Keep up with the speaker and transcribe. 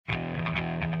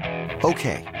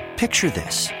Okay, picture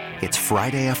this. It's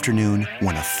Friday afternoon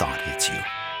when a thought hits you.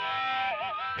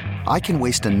 I can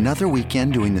waste another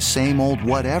weekend doing the same old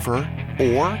whatever,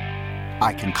 or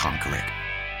I can conquer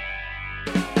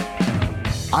it.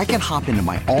 I can hop into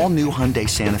my all-new Hyundai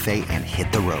Santa Fe and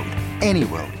hit the road. Any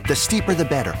road. The steeper, the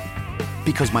better.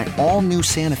 Because my all-new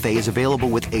Santa Fe is available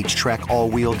with H-Track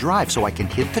all-wheel drive, so I can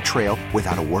hit the trail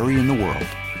without a worry in the world.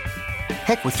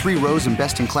 Heck, with 3 rows and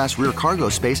best-in-class rear cargo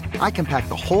space, I can pack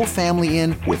the whole family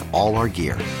in with all our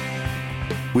gear.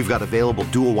 We've got available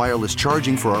dual wireless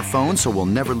charging for our phones, so we'll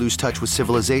never lose touch with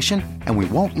civilization, and we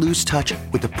won't lose touch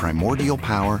with the primordial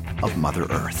power of Mother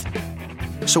Earth.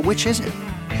 So which is it?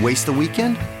 Waste the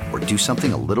weekend or do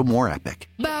something a little more epic?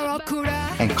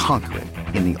 And conquer it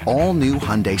in the all-new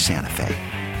Hyundai Santa Fe.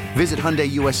 Visit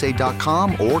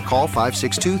HyundaiUSA.com or call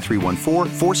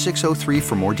 562-314-4603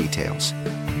 for more details.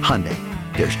 Hyundai,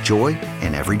 there's joy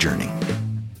in every journey.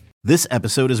 This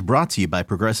episode is brought to you by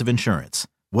Progressive Insurance.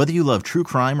 Whether you love true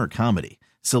crime or comedy,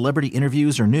 celebrity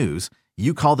interviews or news,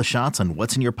 you call the shots on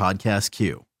what's in your podcast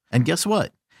queue. And guess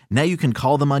what? Now you can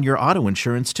call them on your auto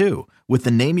insurance too with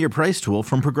the Name Your Price tool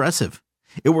from Progressive.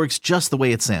 It works just the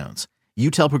way it sounds. You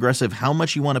tell Progressive how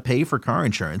much you want to pay for car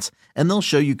insurance, and they'll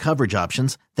show you coverage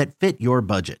options that fit your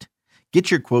budget. Get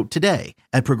your quote today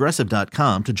at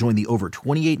Progressive.com to join the over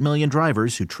 28 million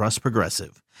drivers who trust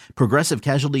Progressive. Progressive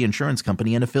Casualty Insurance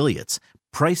Company and Affiliates.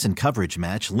 Price and coverage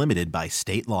match limited by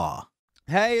state law.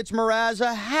 Hey, it's Mraz.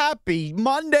 A happy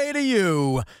Monday to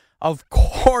you. Of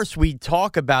course, we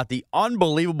talk about the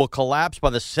unbelievable collapse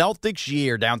by the Celtics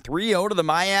year, down 3-0 to the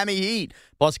Miami Heat.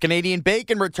 Plus, Canadian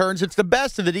Bacon returns. It's the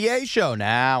best of the DA show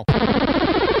now.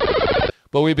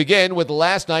 But we begin with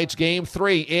last night's Game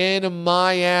 3 in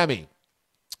Miami.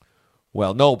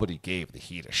 Well, nobody gave the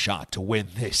Heat a shot to win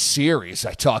this series.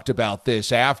 I talked about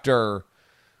this after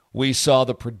we saw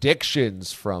the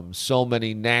predictions from so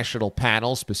many national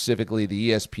panels, specifically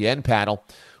the ESPN panel,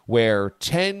 where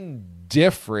 10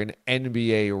 different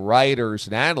NBA writers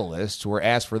and analysts were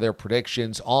asked for their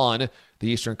predictions on the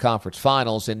Eastern Conference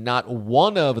Finals, and not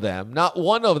one of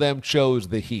them chose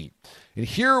the Heat. And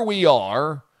here we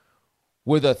are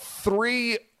with a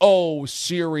 3-0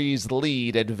 series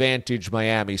lead, advantage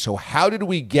Miami. So how did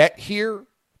we get here?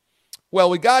 Well,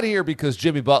 we got here because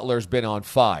Jimmy Butler's been on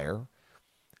fire,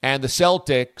 and the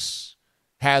Celtics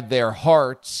had their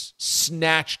hearts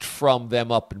snatched from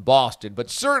them up in Boston. But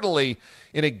certainly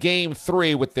in a Game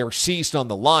 3 with their season on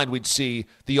the line, we'd see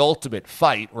the ultimate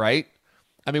fight, right?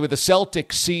 I mean, with the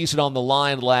Celtics season on the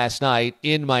line last night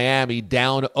in Miami,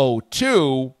 down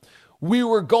 0-2, we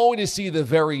were going to see the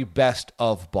very best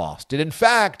of Boston. In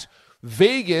fact,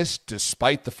 Vegas,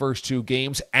 despite the first 2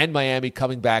 games and Miami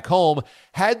coming back home,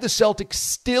 had the Celtics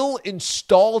still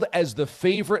installed as the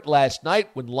favorite last night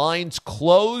when lines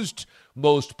closed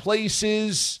most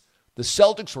places. The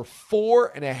Celtics were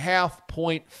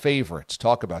 4.5-point favorites.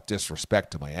 Talk about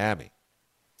disrespect to Miami.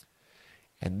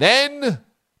 And then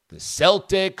the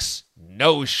Celtics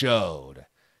no-showed.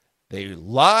 They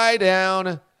lie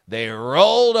down, they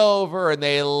rolled over, and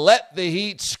they let the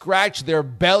Heat scratch their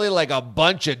belly like a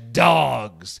bunch of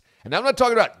dogs. And I'm not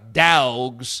talking about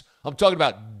dogs. I'm talking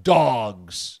about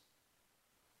dogs.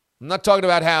 I'm not talking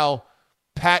about how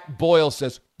Pat Boyle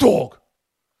says, dog,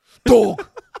 dog,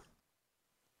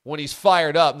 when he's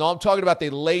fired up. No, I'm talking about they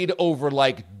laid over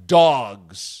like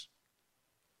dogs.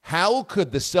 How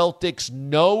could the Celtics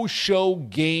no-show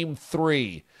Game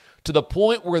 3 to the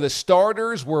point where the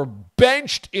starters were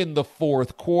benched in the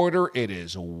fourth quarter? It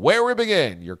is where we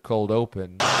begin. Your cold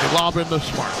open. They lob into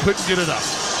Smart. Couldn't get it up.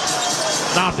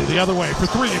 Nandi the other way for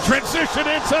 3 in transition.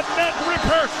 It's a net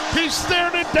ripper. He's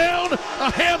staring it down.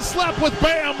 A hand slap with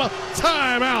Bam.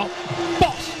 Timeout.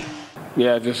 Boston.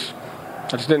 Yeah, I just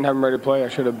didn't have him ready to play. I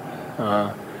should have,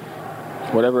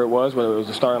 whatever it was, whether it was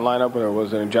the starting lineup, whether it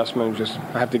was an adjustment,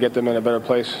 I have to get them in a better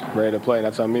place, ready to play.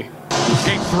 That's on me.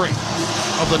 Game 3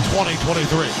 of the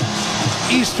 2023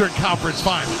 Eastern Conference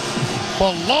Finals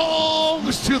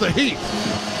belongs to the Heat.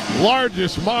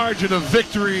 Largest margin of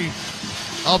victory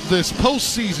of this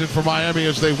postseason for Miami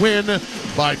as they win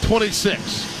by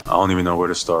 26. I don't even know where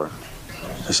to start.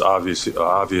 It's obvious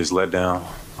letdown.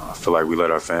 I feel like we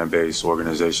let our fan base,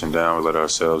 organization down, we let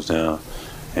ourselves down,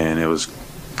 and it was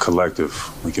collective.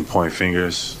 We can point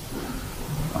fingers,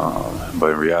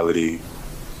 but in reality,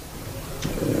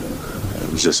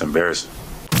 it was just embarrassing.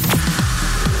 I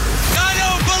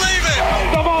don't believe it!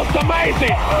 The most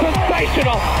amazing,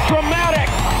 sensational, dramatic,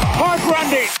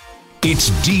 heart-rending. It's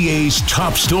DA's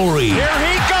top story. Here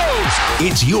he goes!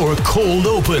 It's your cold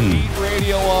open. Heat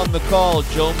Radio on the call.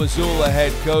 Joe Mazzulla,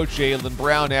 head coach, Jaylen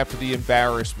Brown after the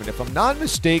embarrassment. If I'm not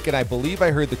mistaken, I believe I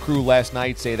heard the crew last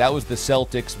night say that was the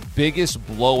Celtics' biggest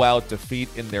blowout defeat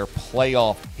in their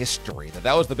playoff history.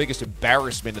 That was the biggest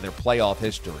embarrassment in their playoff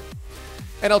history.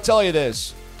 And I'll tell you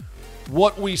this.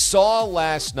 What we saw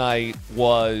last night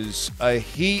was a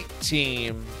Heat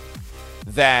team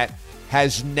that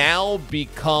has now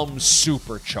become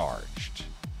supercharged.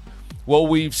 What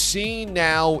we've seen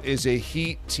now is a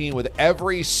Heat team with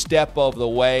every step of the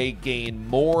way gain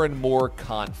more and more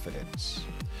confidence.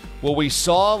 What we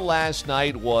saw last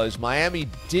night was Miami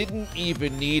didn't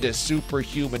even need a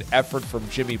superhuman effort from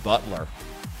Jimmy Butler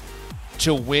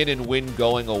to win and win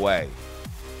going away.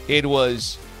 It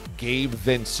was Gabe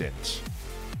Vincent,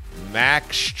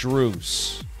 Max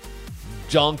Strus,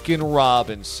 Duncan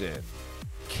Robinson,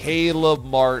 Caleb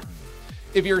Martin.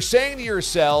 If you're saying to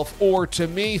yourself, or to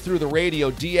me through the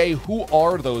radio, DA, who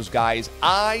are those guys?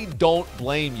 I don't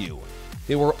blame you.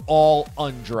 They were all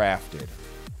undrafted.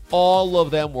 All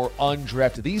of them were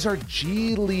undrafted. These are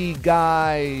G League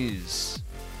guys.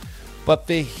 But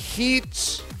the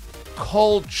Heat's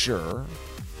culture,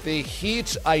 the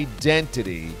Heat's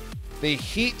identity, the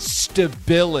Heat's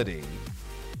stability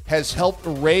has helped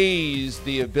raise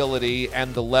the ability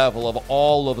and the level of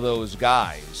all of those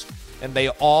guys. And they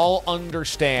all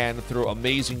understand through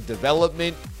amazing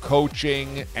development,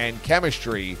 coaching, and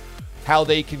chemistry how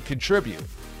they can contribute.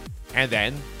 And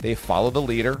then they follow the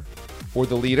leader or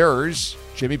the leaders,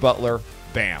 Jimmy Butler,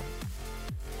 Bam.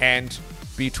 And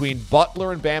between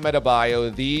Butler and Bam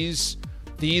Adebayo,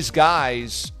 these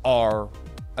guys are,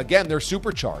 again, they're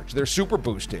supercharged. They're super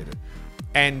boosted.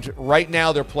 And right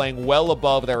now they're playing well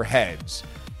above their heads.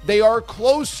 They are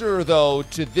closer, though,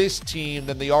 to this team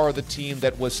than they are the team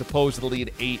that was supposedly an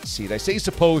 8 seed. I say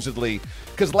supposedly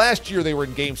because last year they were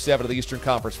in Game 7 of the Eastern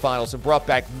Conference Finals and brought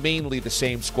back mainly the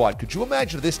same squad. Could you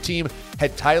imagine if this team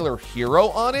had Tyler Hero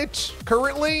on it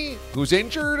currently, who's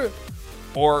injured?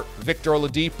 Or Victor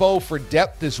Oladipo for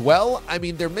depth as well? I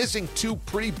mean, they're missing two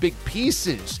pretty big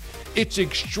pieces. It's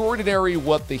extraordinary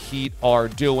what the Heat are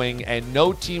doing, and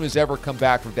no team has ever come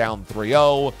back from down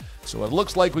 3-0. So it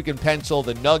looks like we can pencil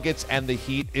the Nuggets and the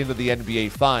Heat into the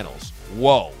NBA Finals.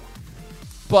 Whoa.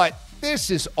 But this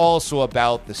is also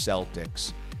about the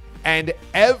Celtics. And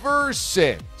ever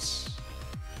since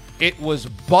it was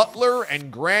Butler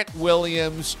and Grant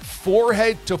Williams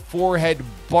forehead to forehead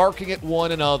barking at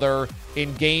one another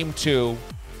in Game 2,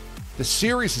 the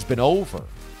series has been over.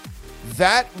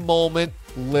 That moment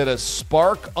lit a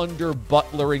spark under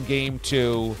Butler in Game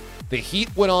 2. The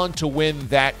Heat went on to win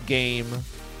that game.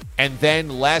 And then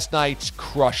last night's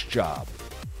crush job.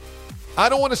 I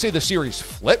don't want to say the series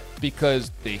flipped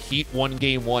because the Heat won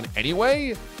Game 1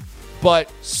 anyway.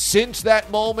 But since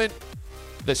that moment,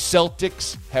 the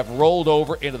Celtics have rolled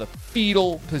over into the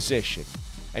fetal position.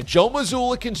 And Joe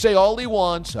Mazzulla can say all he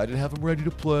wants. I didn't have him ready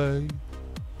to play.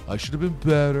 I should have been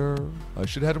better. I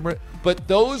should have had him ready. But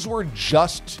those were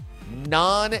just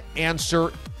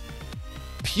non-answer,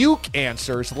 puke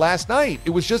answers last night.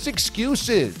 It was just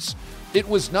excuses. It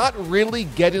was not really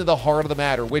getting to the heart of the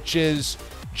matter, which is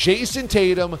Jason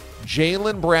Tatum,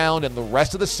 Jaylen Brown, and the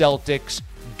rest of the Celtics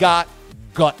got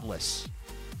gutless.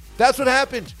 That's what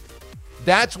happened.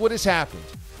 That's what has happened.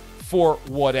 For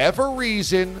whatever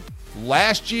reason,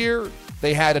 last year,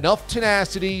 they had enough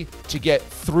tenacity to get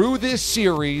through this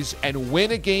series and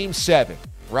win a Game 7,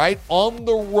 right? On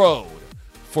the road.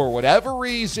 For whatever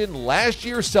reason, last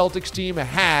year's Celtics team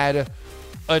had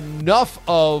enough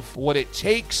of what it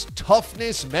takes,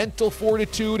 toughness, mental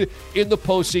fortitude in the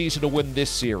postseason to win this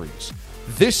series.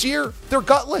 This year, they're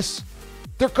gutless.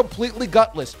 They're completely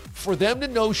gutless. For them to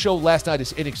no-show last night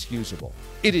is inexcusable.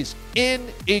 It is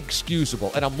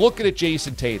inexcusable. And I'm looking at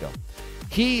Jason Tatum.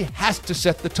 He has to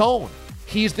set the tone.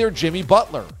 He's their Jimmy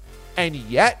Butler. And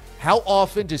yet, how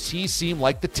often does he seem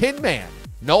like the Tin Man?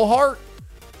 No heart.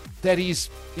 That he's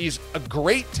a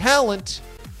great talent,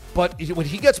 but when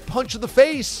he gets punched in the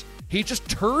face, he just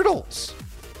turtles.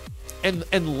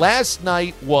 And last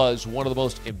night was one of the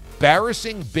most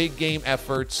embarrassing big game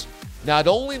efforts, not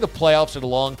only in the playoffs in a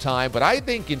long time, but I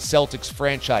think in Celtics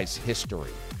franchise history.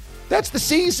 That's the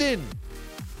season.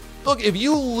 Look, if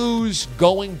you lose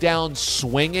going down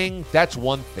swinging, that's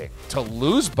one thing. To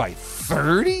lose by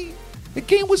 30? The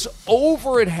game was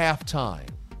over at halftime.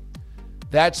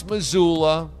 That's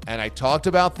Mazzulla, and I talked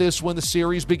about this when the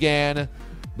series began.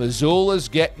 Mazzulla's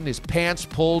getting his pants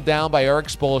pulled down by Eric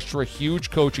Spoelstra, a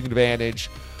huge coaching advantage,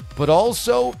 but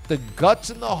also the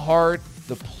guts and the heart,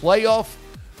 the playoff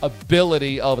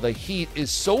ability of the Heat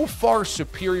is so far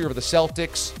superior to the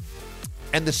Celtics,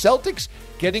 and the Celtics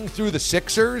getting through the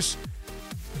Sixers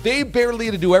they barely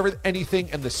had to do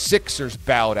anything, and the Sixers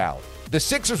bowed out. The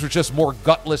Sixers were just more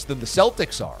gutless than the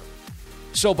Celtics are.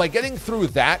 So by getting through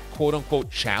that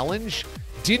quote-unquote challenge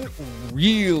didn't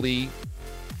really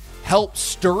help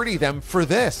sturdy them for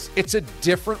this. It's a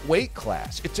different weight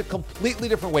class. It's a completely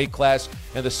different weight class,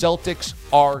 and the Celtics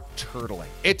are turtling.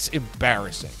 It's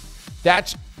embarrassing.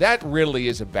 That really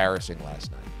is embarrassing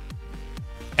last night.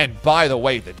 And by the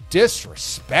way, the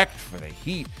disrespect for the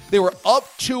Heat. They were up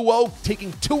 2-0,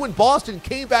 taking 2 in Boston,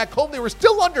 came back home. They were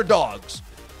still underdogs.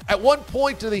 At one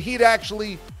point, do the Heat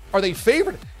actually, are they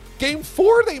favored? Game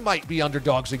 4, they might be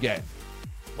underdogs again.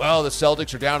 Well, the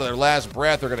Celtics are down to their last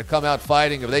breath. They're going to come out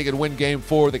fighting. If they can win Game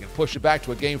 4, they can push it back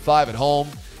to a Game 5 at home.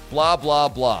 Blah, blah,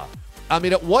 blah. I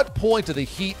mean, at what point do the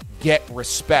Heat get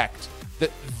respect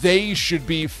that they should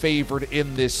be favored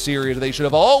in this series? They should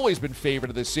have always been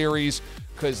favored in this series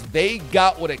because they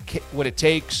got what it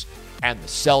takes, and the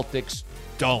Celtics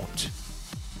don't.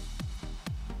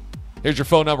 Here's your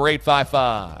phone number,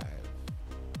 855.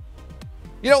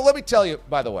 Let me tell you,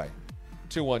 by the way,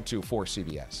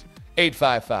 212-4CBS.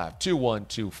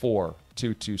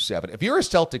 855-212-4227. If you're a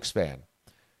Celtics fan,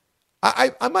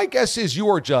 my guess is you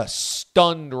are just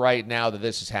stunned right now that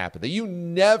this has happened, that you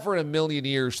never in a million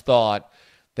years thought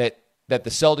that the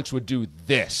Celtics would do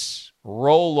this,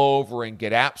 roll over and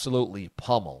get absolutely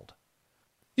pummeled.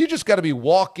 You just got to be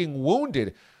walking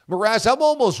wounded. Mraz, I'm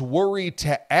almost worried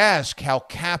to ask how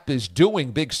Cap is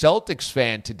doing, big Celtics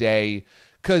fan today,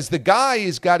 because the guy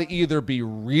has got to either be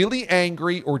really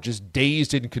angry or just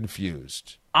dazed and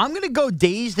confused. I'm going to go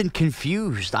dazed and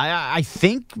confused. I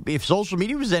think if social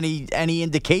media was any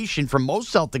indication from most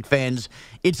Celtic fans,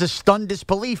 it's a stunned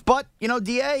disbelief. But,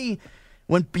 DA,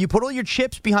 when you put all your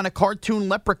chips behind a cartoon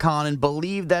leprechaun and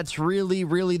believe that's really,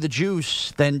 really the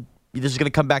juice, then this is going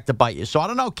to come back to bite you. So I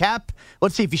don't know, Cap.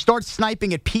 Let's see. If he starts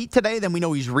sniping at Pete today, then we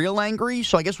know he's real angry.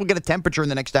 So I guess we'll get a temperature in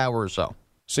the next hour or so.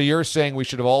 So you're saying we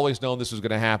should have always known this was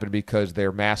going to happen because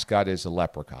their mascot is a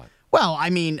leprechaun? Well, I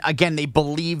mean, again, they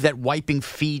believe that wiping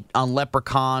feet on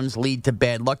leprechauns lead to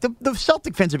bad luck. The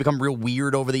Celtic fans have become real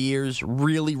weird over the years,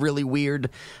 really, really weird.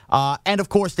 And, of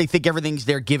course, they think everything's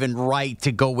their given right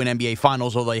to go win NBA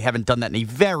Finals, although they haven't done that in a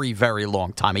very, very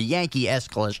long time. A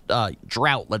Yankee-esque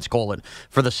drought, let's call it,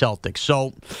 for the Celtics.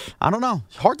 So, I don't know.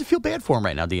 It's hard to feel bad for them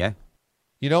right now, D.A.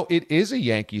 It is a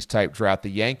Yankees-type drought. The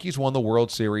Yankees won the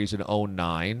World Series in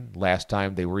 2009, last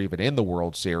time they were even in the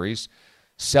World Series.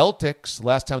 Celtics,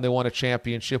 last time they won a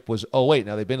championship was 2008.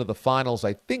 Now, they've been to the finals,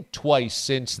 I think, twice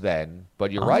since then.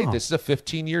 But you're right, this is a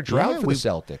 15-year drought for the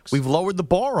Celtics. We've lowered the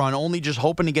bar on only just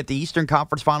hoping to get the Eastern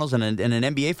Conference Finals and an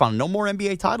NBA Final. No more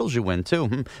NBA titles you win, too.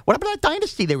 What about that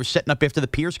dynasty they were setting up after the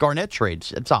Pierce-Garnett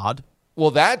trades? It's odd.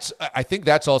 Well, I think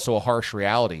that's also a harsh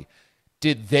reality.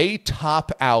 Did they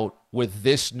top out with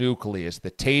this nucleus,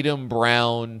 the Tatum,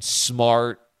 Brown,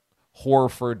 Smart,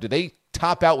 Horford? Did they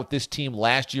top out with this team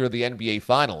last year of the NBA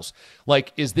Finals?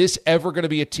 Like, is this ever going to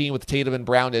be a team with Tatum and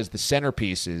Brown as the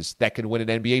centerpieces that can win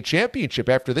an NBA championship?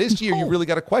 After this year, you really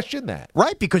got to question that.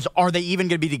 Right, because are they even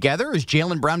going to be together? Is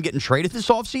Jaylen Brown getting traded this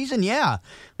offseason? Yeah. I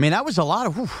mean, that was a lot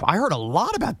of, I heard a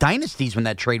lot about dynasties when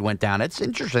that trade went down. It's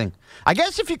interesting. I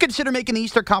guess if you consider making the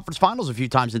Eastern Conference Finals a few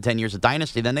times in 10 years a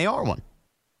dynasty, then they are one.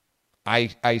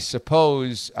 I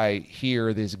suppose I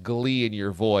hear this glee in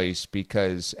your voice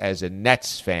because as a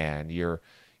Nets fan,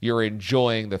 you're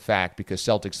enjoying the fact because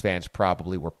Celtics fans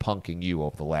probably were punking you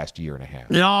over the last year and a half.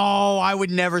 No, I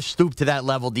would never stoop to that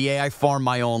level, DA. I farm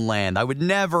my own land. I would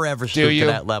never, ever stoop to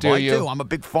that level. I do. I'm a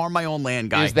big farm my own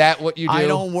land guy. Is that what you do? I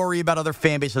don't worry about other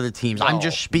fan base of the teams. No, I'm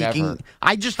just speaking. Never.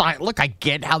 I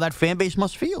get how that fan base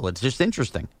must feel. It's just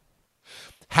interesting.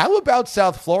 How about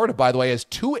South Florida, by the way, has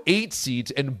 2 8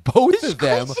 seeds, and both of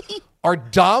them are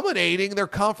dominating their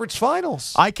conference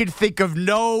finals? I can think of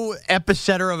no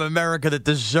epicenter of America that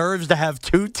deserves to have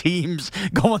 2 teams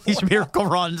go on these miracle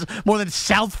runs more than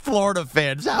South Florida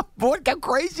fans. How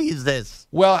crazy is this?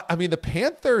 Well, I mean, the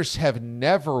Panthers have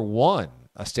never won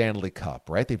a Stanley Cup,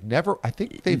 right? I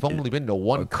think they've only been to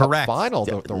one cup final,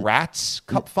 the Rats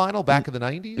Cup final back in the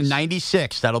 90s?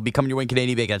 96. That'll be coming your way in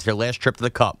Canadian Bacon. That's their last trip to the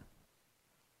Cup.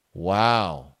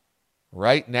 Wow.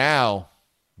 Right now,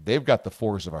 they've got the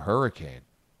force of a hurricane.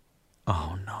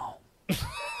 Oh, no.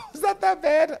 Is that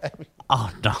bad? I mean,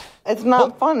 oh, no. It's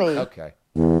not funny. Okay.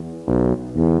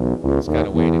 Just kind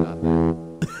of waiting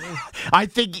on that. I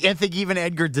think even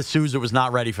Edgar D'Souza was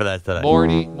not ready for that today.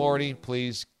 Morty,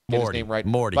 please. Get Morty. his name right.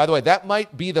 Morty. By the way, that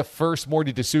might be the first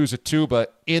Morty D'Souza tuba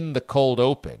in the cold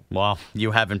open. Well,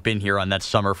 you haven't been here on that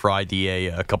Summer Fry DA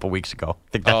a couple weeks ago.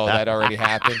 That already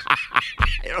happened?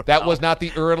 That was not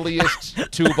the earliest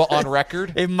tuba on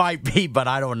record? It might be, but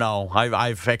I don't know.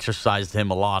 I've exercised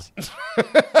him a lot.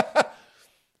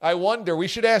 I wonder, we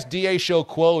should ask D.A. Show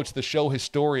Quotes, the show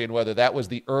historian, whether that was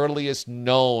the earliest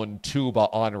known tuba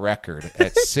on record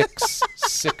at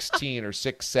 6:16 or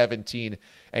 6:17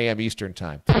 a.m. Eastern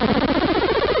Time.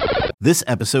 This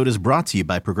episode is brought to you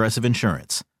by Progressive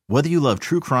Insurance. Whether you love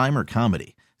true crime or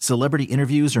comedy, celebrity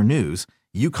interviews or news,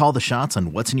 you call the shots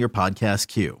on what's in your podcast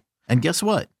queue. And guess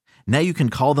what? Now you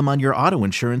can call them on your auto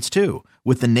insurance too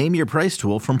with the Name Your Price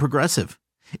tool from Progressive.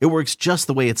 It works just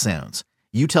the way it sounds.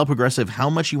 You tell Progressive how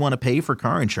much you want to pay for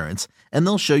car insurance, and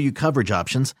they'll show you coverage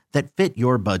options that fit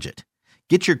your budget.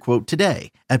 Get your quote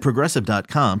today at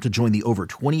Progressive.com to join the over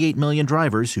 28 million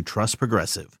drivers who trust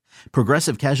Progressive.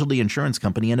 Progressive Casualty Insurance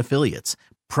Company and Affiliates.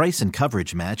 Price and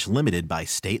coverage match limited by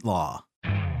state law.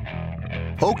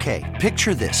 Okay,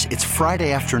 picture this. It's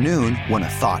Friday afternoon when a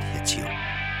thought hits you.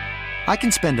 I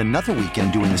can spend another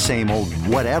weekend doing the same old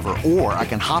whatever, or I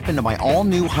can hop into my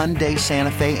all-new Hyundai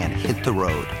Santa Fe and hit the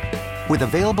road. With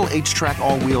available H-Track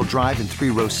all-wheel drive and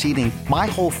 3-row seating, my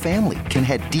whole family can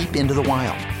head deep into the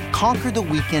wild. Conquer the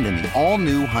weekend in the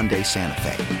all-new Hyundai Santa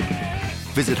Fe.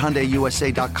 Visit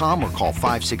HyundaiUSA.com or call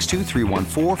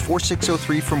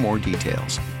 562-314-4603 for more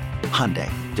details.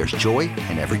 Hyundai, there's joy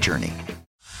in every journey.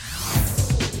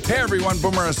 Hey everyone,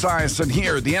 Boomer Esiason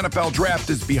here. The NFL Draft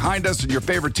is behind us and your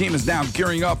favorite team is now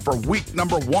gearing up for week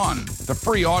number 1. The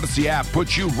free Odyssey app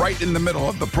puts you right in the middle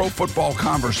of the pro football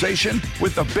conversation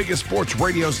with the biggest sports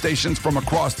radio stations from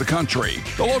across the country.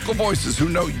 The local voices who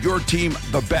know your team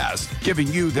the best, giving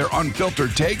you their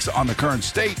unfiltered takes on the current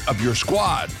state of your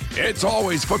squad. It's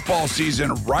always football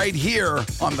season right here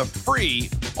on the free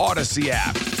Odyssey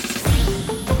app.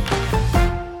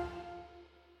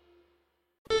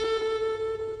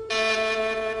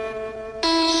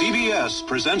 CBS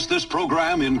presents this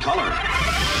program in color.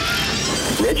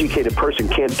 An educated person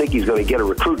can't think he's going to get a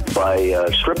recruit by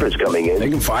strippers coming in. They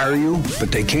can fire you,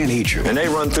 but they can't eat you. And they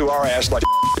run through our ass like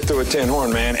through a tin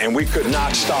horn, man, and we could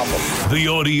not stop them. The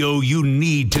audio you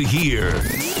need to hear.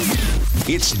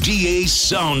 It's DA's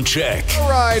Soundcheck. All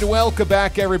right, welcome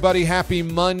back, everybody. Happy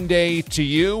Monday to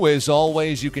you. As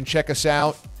always, you can check us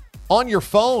out on your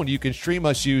phone. You can stream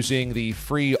us using the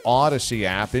free Odyssey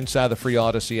app. Inside the free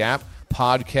Odyssey app,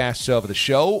 podcasts of the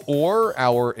show or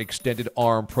our extended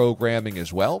arm programming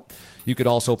as well. You can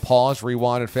also pause,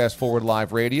 rewind, and fast forward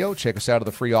live radio. Check us out of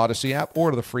the free Odyssey app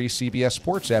or the free CBS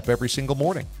Sports app every single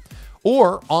morning.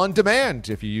 Or on demand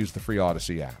if you use the free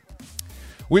Odyssey app.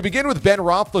 We begin with Ben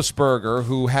Roethlisberger,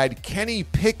 who had Kenny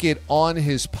Pickett on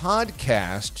his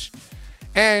podcast.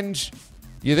 And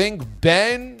you think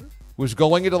Ben was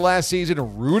going into last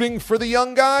season rooting for the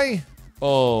young guy?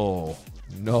 Oh,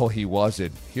 no, he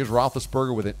wasn't. Here's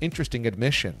Roethlisberger with an interesting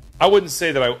admission. I wouldn't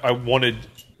say that I wanted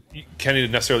Kenny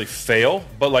to necessarily fail,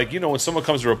 but when someone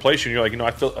comes to replace you, and you're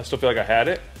like, I still feel like I had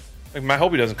it. I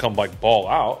hope he doesn't come ball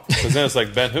out, because then it's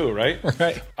like Ben who, right?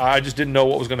 Right. I just didn't know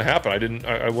what was going to happen.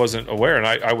 I wasn't aware, and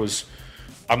I was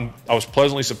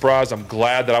pleasantly surprised. I'm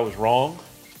glad that I was wrong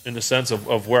in the sense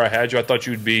of where I had you. I thought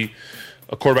you'd be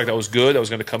a quarterback that was good, that was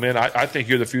going to come in. I think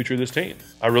you're the future of this team.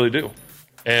 I really do.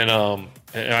 And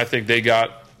I think they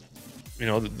got,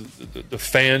 the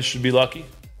fans should be lucky.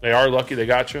 They are lucky they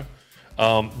got you.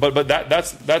 But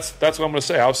that's what I'm going to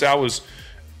say. I was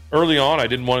early on. I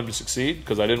didn't want him to succeed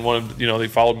because I didn't want him. They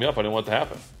followed me up. I didn't want it to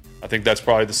happen. I think that's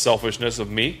probably the selfishness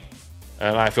of me,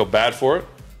 and I feel bad for it.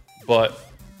 But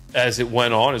as it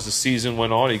went on, as the season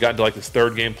went on, he got into this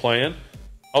third game playing.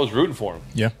 I was rooting for him.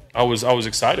 Yeah, I was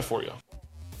excited for you.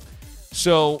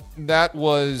 So that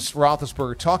was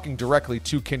Roethlisberger talking directly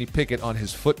to Kenny Pickett on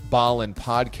his Footballin'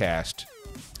 podcast.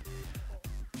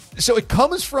 So it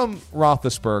comes from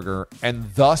Roethlisberger,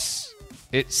 and thus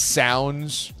it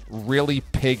sounds really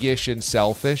piggish and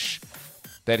selfish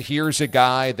that here's a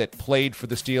guy that played for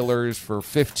the Steelers for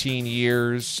 15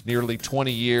 years, nearly 20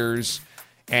 years,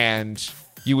 and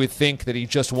you would think that he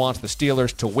just wants the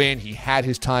Steelers to win. He had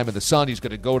his time in the sun. He's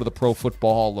going to go to the Pro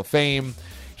Football Hall of Fame.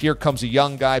 Here comes a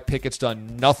young guy. Pickett's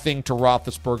done nothing to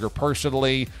Roethlisberger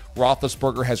personally.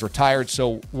 Roethlisberger has retired,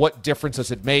 so what difference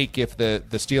does it make if the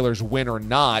Steelers win or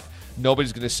not?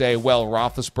 Nobody's going to say, well,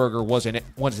 Roethlisberger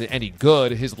wasn't any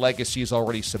good. His legacy is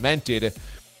already cemented.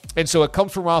 And so it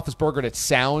comes from Roethlisberger, and it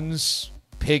sounds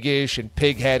piggish and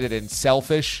pig-headed and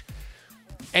selfish.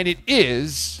 And it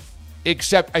is,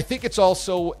 except I think it's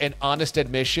also an honest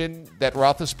admission that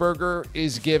Roethlisberger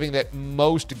is giving that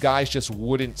most guys just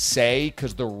wouldn't say,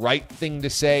 because the right thing to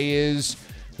say is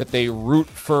that they root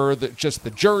for just the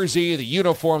jersey, the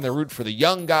uniform. They root for the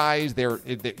young guys.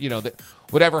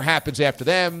 Whatever happens after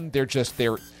them, they're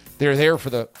there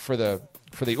for the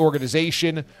for the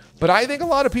organization. But I think a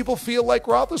lot of people feel like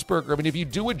Roethlisberger. I mean, if you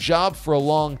do a job for a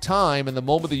long time and the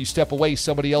moment that you step away,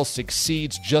 somebody else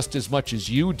succeeds just as much as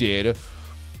you did,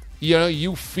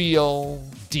 you feel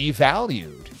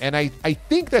devalued. And I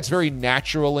think that's very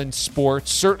natural in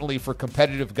sports, certainly for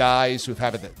competitive guys who've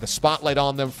had the spotlight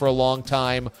on them for a long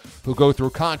time, who go through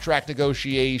contract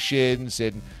negotiations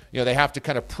and, they have to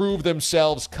kind of prove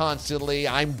themselves constantly.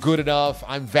 I'm good enough.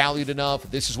 I'm valued enough.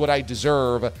 This is what I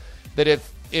deserve. That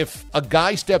if a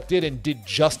guy stepped in and did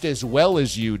just as well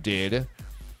as you did,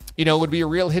 it would be a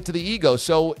real hit to the ego.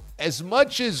 So as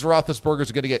much as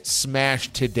Roethlisberger's going to get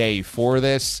smashed today for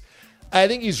this, I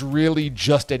think he's really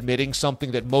just admitting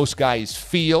something that most guys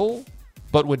feel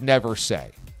but would never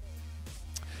say.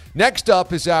 Next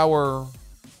up is our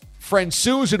friend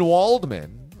Susan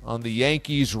Waldman on the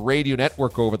Yankees radio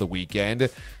network over the weekend.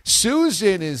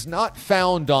 Susan is not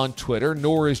found on Twitter,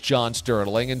 nor is John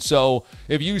Sterling. And so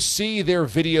if you see their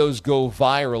videos go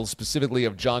viral, specifically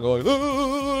of John going,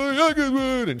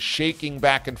 and shaking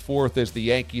back and forth as the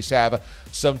Yankees have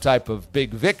some type of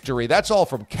big victory, that's all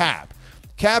from Cap.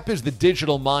 Cap is the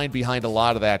digital mind behind a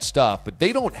lot of that stuff, but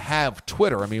they don't have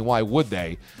Twitter. I mean, why would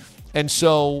they? And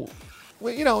so,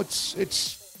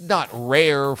 it's not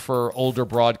rare for older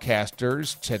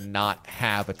broadcasters to not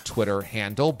have a Twitter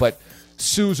handle, but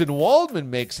Susan Waldman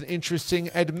makes an interesting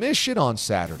admission on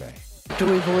Saturday. Do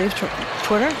we believe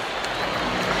Twitter?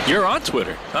 You're on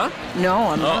Twitter, huh? No,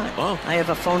 I'm not. Oh. I have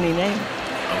a phony name.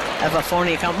 I have a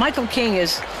phony account. Michael King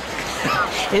is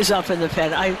up in the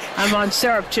pen. I'm on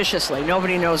surreptitiously.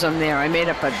 Nobody knows I'm there. I made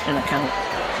up an account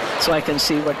so I can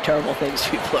see what terrible things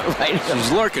people are writing.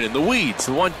 She's lurking in the weeds.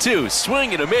 The 1-2.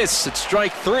 Swing and a miss. It's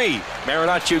strike 3.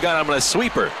 Marinaccio got him on a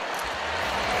sweeper.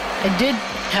 I did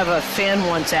have a fan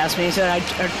once ask me, he said, I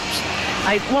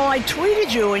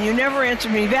tweeted you and you never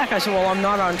answered me back. I said, well, I'm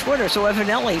not on Twitter. So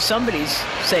evidently somebody's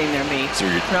saying they're me.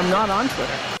 And I'm not on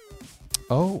Twitter.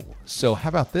 Oh, so how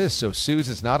about this? So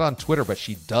Susan's not on Twitter, but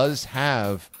she does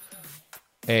have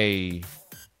a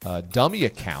dummy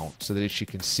account so that she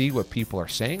can see what people are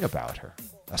saying about her.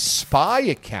 A spy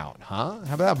account, huh?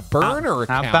 How about a burner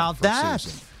account? How about that?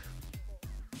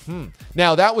 Susan?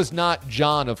 Now, that was not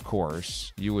John, of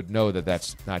course. You would know that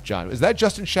that's not John. Is that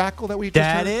Justin Shackle that we just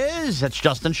heard? That's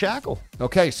Justin Shackle.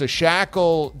 Okay, so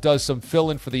Shackle does some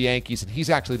fill-in for the Yankees, and he's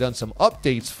actually done some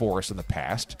updates for us in the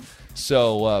past.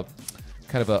 So,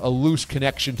 kind of a loose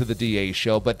connection to the DA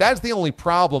show. But that's the only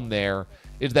problem there,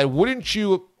 is that wouldn't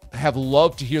you have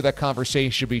loved to hear that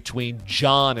conversation between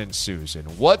John and Susan?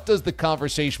 What does the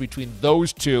conversation between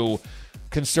those two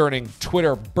concerning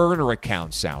Twitter burner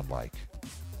accounts sound like?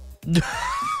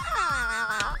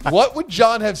 What would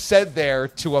John have said there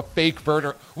to a fake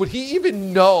burner? Would he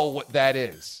even know what that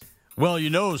is? Well,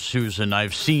 Susan,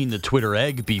 I've seen the Twitter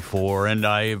egg before, and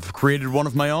I've created one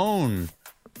of my own.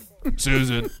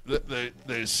 Susan,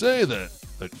 they say that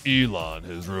Elon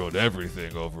has ruined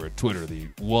everything over at Twitter. The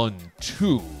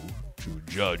 1-2 to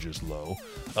judge is low.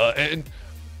 And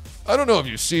I don't know if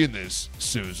you've seen this,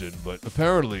 Susan, but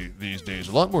apparently these days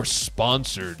a lot more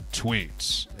sponsored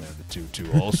tweets. And the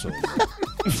 2-2 also.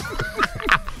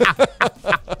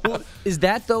 Well, is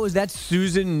that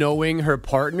Susan knowing her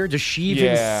partner? Does she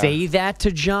even say that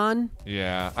to John?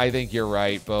 Yeah, I think you're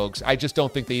right, Bogues. I just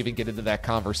don't think they even get into that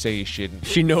conversation.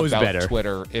 She knows about better.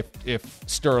 Twitter if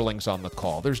Sterling's on the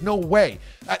call. There's no way.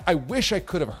 I wish I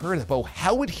could have heard it, but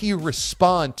how would he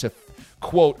respond to,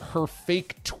 quote, her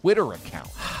fake Twitter account?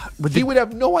 He would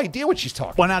have no idea what she's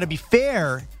talking about. Well, now, to be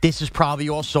fair, this is probably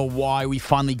also why we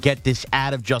finally get this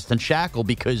ad of Justin Shackle,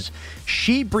 because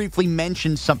she briefly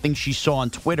mentioned something she saw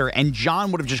on Twitter, and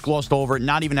John would have just glossed over it,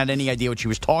 not even had any idea what she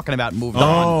was talking about, and moved on.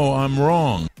 Oh, I'm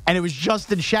wrong. And it was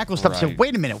Justin Shackle stuff. Right. Said,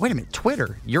 wait a minute,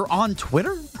 Twitter? You're on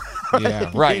Twitter?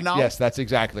 Yeah, right. Yes, that's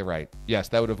exactly right. Yes,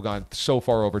 that would have gone so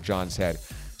far over John's head.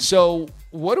 So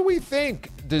what do we think?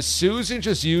 Does Susan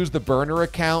just use the burner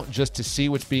account just to see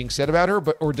what's being said about her?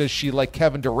 Or does she, like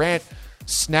Kevin Durant,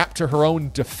 snap to her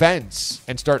own defense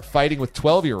and start fighting with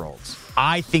 12-year-olds?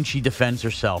 I think she defends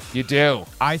herself. You do?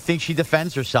 I think she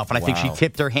defends herself, and I think she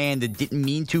tipped her hand and didn't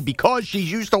mean to, because she's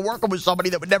used to working with somebody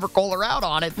that would never call her out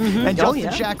on it, and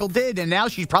Justin Shackle did, and now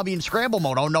she's probably in scramble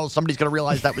mode. Oh, no, somebody's going to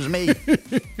realize that was me.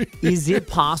 Is it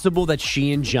possible that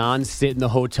she and John sit in the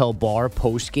hotel bar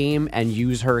post-game and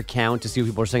use her account to see what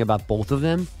people are saying about both of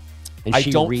them? And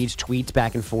she reads tweets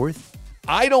back and forth?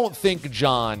 I don't think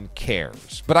John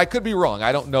cares, but I could be wrong.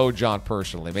 I don't know John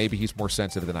personally. Maybe he's more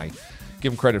sensitive than I.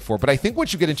 give him credit for. But I think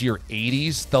once you get into your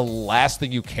 80s, the last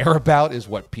thing you care about is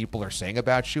what people are saying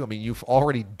about you. I mean, you've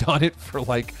already done it for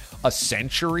like a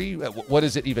century. What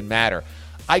does it even matter?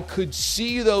 I could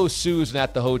see, though, Susan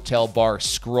at the hotel bar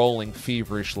scrolling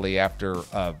feverishly after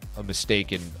a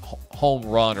mistaken home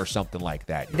run or something like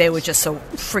that. They were just so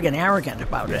friggin' arrogant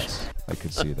about it. I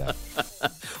could see that.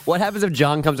 What happens if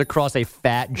John comes across a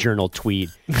Fat Journal tweet?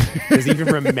 Does he even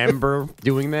remember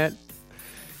doing that?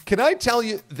 Can I tell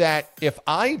you that if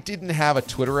I didn't have a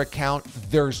Twitter account,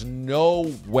 there's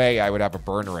no way I would have a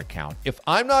burner account. If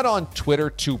I'm not on Twitter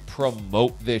to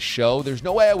promote this show, there's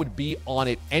no way I would be on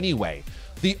it anyway.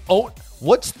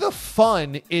 What's the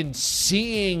fun in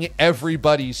seeing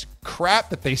everybody's crap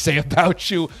that they say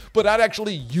about you, but not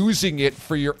actually using it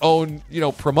for your own,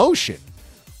 promotion?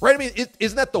 Right? I mean,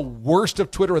 isn't that the worst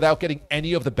of Twitter without getting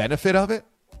any of the benefit of it?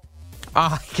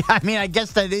 I mean, I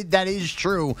guess that is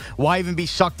true. Why even be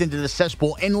sucked into the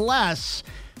cesspool unless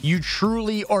you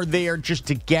truly are there just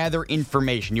to gather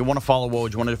information? You want to follow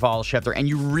Woj, you want to follow Schefter, and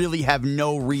you really have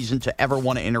no reason to ever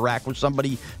want to interact with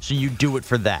somebody, so you do it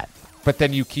for that. But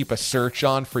then you keep a search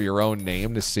on for your own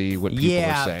name to see what people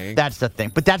are saying. Yeah, that's the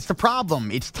thing. But that's the problem.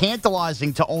 It's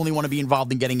tantalizing to only want to be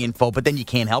involved in getting info, but then you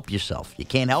can't help yourself. You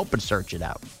can't help but search it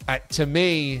out. To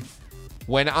me,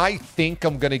 when I think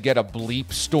I'm going to get a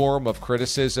bleep storm of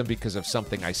criticism because of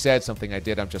something I said, something I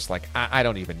did, I'm just like, I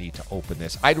don't even need to open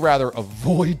this. I'd rather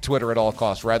avoid Twitter at all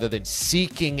costs rather than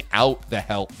seeking out the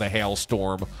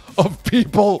hailstorm of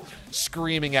people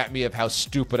screaming at me of how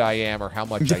stupid I am or how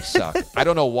much I suck. I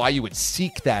don't know why you would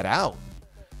seek that out.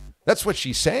 That's what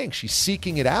she's saying. She's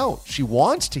seeking it out. She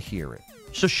wants to hear it.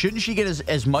 So shouldn't she get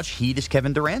as much heat as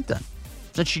Kevin Durant then?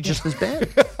 Isn't she just as bad?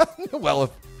 Well, if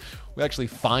we actually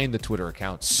find the Twitter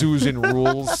account, Susan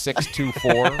Rules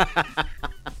 624.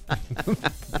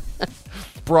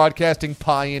 Broadcasting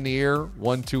Pioneer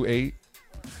 128.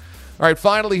 All right,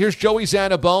 finally, here's Joey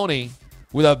Zanaboni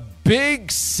with a big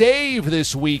save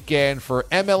this weekend for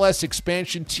MLS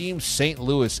expansion team St.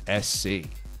 Louis SC.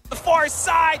 The far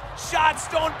side, shot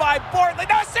stoned by Bartley.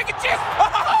 Now second chance.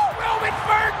 Oh, Roman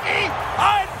Berkey!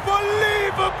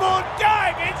 Unbelievable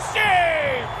diving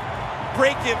save!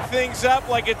 Breaking things up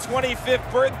like a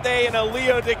 25th birthday in a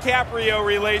Leo DiCaprio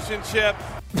relationship.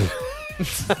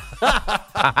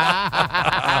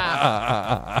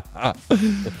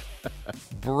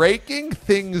 Breaking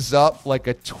things up like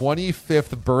a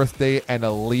 25th birthday and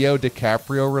a Leo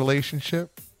DiCaprio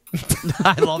relationship?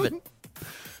 I love it.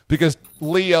 Because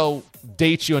Leo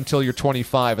dates you until you're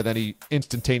 25, and then he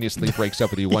instantaneously breaks up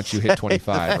with you once you hit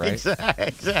 25, right?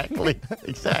 Exactly.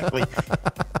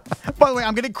 By the way,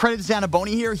 I'm going to credit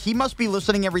Zanaboni here. He must be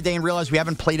listening every day and realize we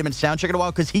haven't played him in Soundcheck in a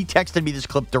while because he texted me this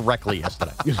clip directly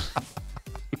yesterday.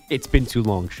 It's been too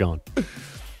long, Sean.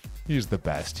 He's the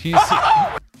best. He's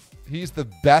the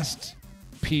best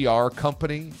PR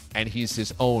company, and he's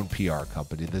his own PR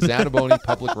company. The Zanaboni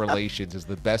Public Relations is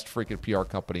the best freaking PR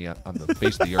company on the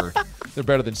face of the earth. They're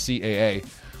better than CAA.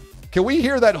 Can we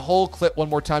hear that whole clip one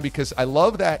more time? Because I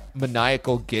love that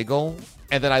maniacal giggle,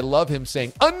 and then I love him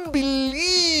saying,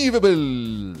 unbelievable.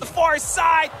 The far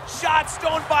side, shot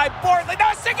stoned by Bartley.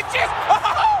 Now second chance.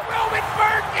 Oh, Roman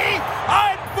Berkey!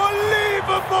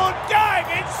 Unbelievable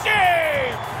diving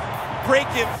save!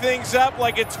 Breaking things up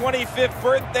like a 25th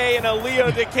birthday in a Leo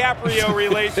DiCaprio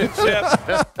relationship.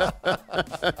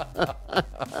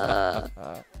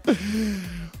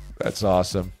 That's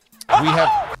awesome.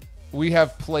 We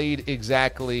have played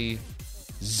exactly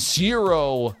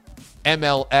 0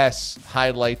 MLS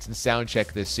highlights and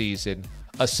soundcheck this season,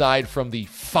 aside from the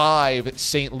 5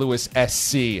 St. Louis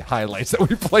SC highlights that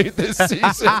we played this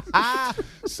season.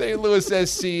 St. Louis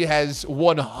SC has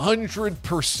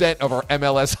 100% of our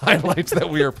MLS highlights that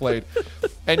we are played.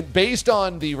 And based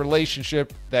on the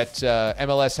relationship that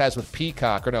MLS has with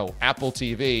Apple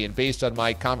TV, and based on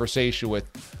my conversation with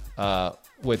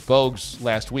Bogues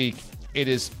last week, it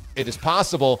is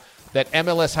possible that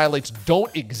MLS highlights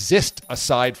don't exist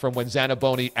aside from when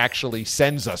Zanaboni actually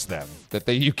sends us them. That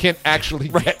you can't actually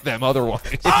get them otherwise.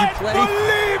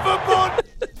 Unbelievable!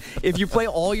 If you play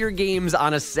all your games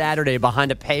on a Saturday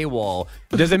behind a paywall,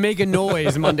 does it make a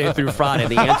noise Monday through Friday?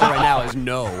 The answer right now is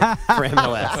no for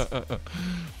MLS.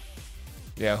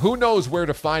 Yeah, who knows where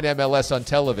to find MLS on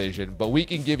television, but we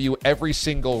can give you every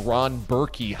single Ron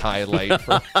Berkey highlight.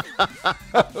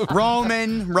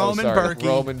 Roman Berkey.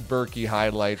 Roman Berkey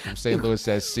highlight from St. Louis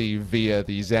SC via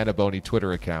the Zanaboni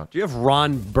Twitter account. Do you have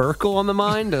Ron Burkle on the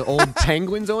mind, the old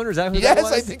Penguins owner? Is that who that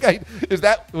was? Yes, I think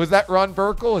was that Ron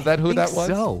Burkle? Is that who that was?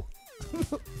 So.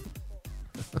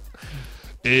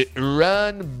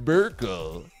 Ron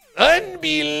Burkle. Unbelievable!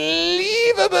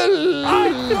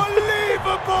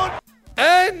 Unbelievable!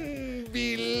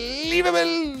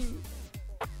 Unbelievable!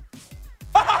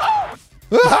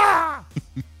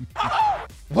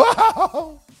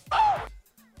 Wow!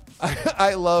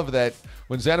 I love that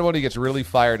when Zanaboni gets really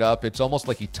fired up, it's almost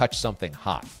like he touched something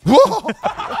hot. Woo!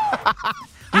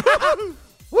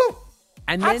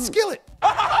 And hot then skillet.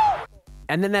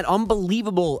 And then that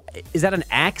unbelievable, is that an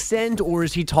accent or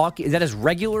is he talking? Is that his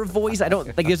regular voice? I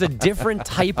don't like. There's a different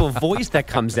type of voice that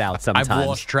comes out sometimes. I've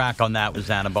lost track on that with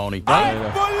Zanaboni.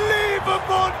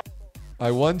 Unbelievable!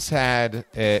 I once had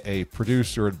a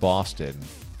producer in Boston,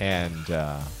 and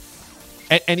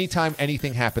anytime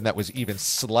anything happened that was even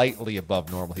slightly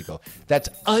above normal, he'd go, "That's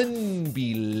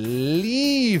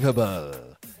unbelievable."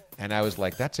 And I was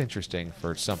like, that's interesting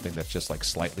for something that's just like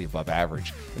slightly above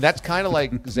average. And that's kind of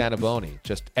like Zanaboni.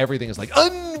 Just everything is like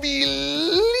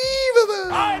unbelievable.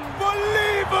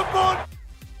 Unbelievable!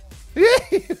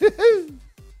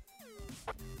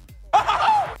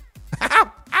 Ow,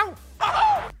 ow.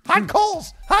 Hot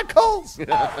coals! Hot coals!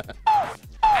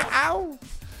 Ow!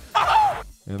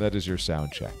 And that is your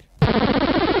sound check.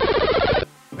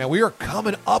 Man, we are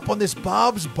coming up on this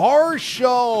Bob's Bar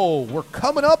Show. We're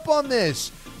coming up on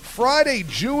this. Friday,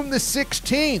 June the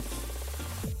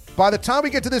 16th. By the time we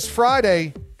get to this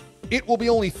Friday, it will be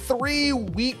only 3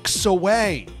 weeks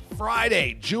away.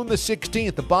 Friday, June the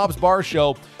 16th, the Bob's Bar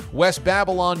Show, West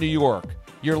Babylon, New York.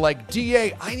 You're like,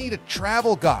 DA, I need a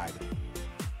travel guide.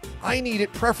 I need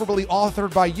it preferably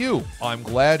authored by you. I'm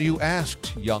glad you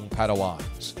asked, young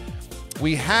Padawans.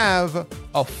 We have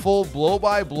a full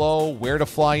blow-by-blow, where to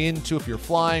fly into if you're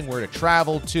flying, where to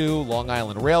travel to, Long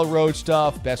Island Railroad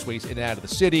stuff, best ways in and out of the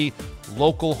city,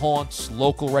 local haunts,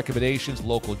 local recommendations,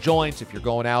 local joints if you're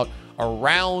going out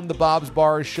around the Bob's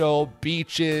Bar Show,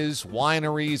 beaches,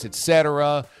 wineries,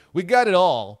 etc. We got it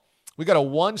all. We got a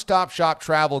one-stop shop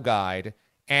travel guide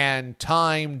and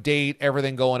time, date,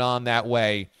 everything going on that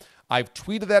way. I've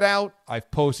tweeted that out. I've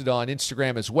posted on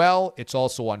Instagram as well. It's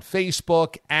also on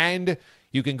Facebook, and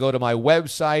you can go to my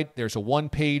website. There's a one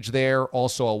page there,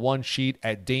 also a one sheet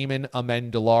at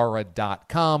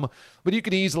DamonAmendolara.com. But you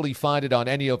can easily find it on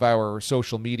any of our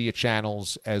social media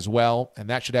channels as well, and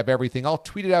that should have everything. I'll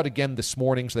tweet it out again this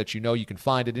morning so that you know you can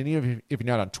find it. And even if you're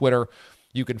not on Twitter,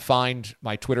 you can find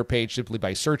my Twitter page simply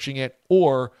by searching it,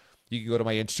 or you can go to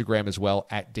my Instagram as well,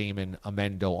 at Damon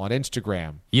Amendo on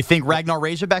Instagram. You think Ragnar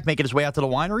Razorback making his way out to the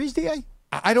wineries, DA?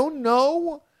 I don't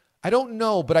know.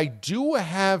 But I do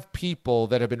have people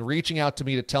that have been reaching out to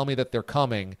me to tell me that they're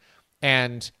coming,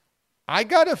 and I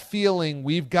got a feeling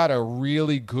we've got a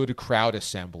really good crowd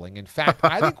assembling. In fact,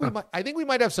 I think we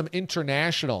might have some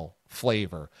international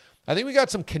flavor. I think we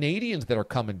got some Canadians that are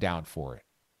coming down for it.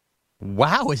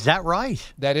 Wow, is that right?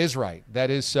 That is right. That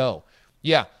is so.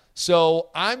 Yeah.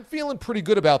 So I'm feeling pretty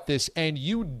good about this, and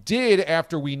you did,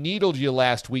 after we needled you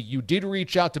last week, you did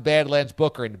reach out to Badlands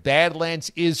Booker, and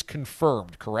Badlands is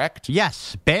confirmed, correct?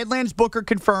 Yes, Badlands Booker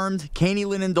confirmed, Caney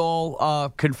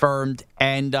Linendahl confirmed,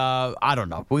 and I don't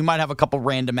know. We might have a couple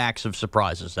random acts of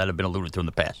surprises that have been alluded to in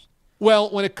the past. Well,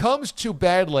 when it comes to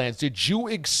Badlands, did you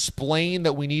explain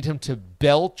that we need him to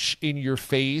belch in your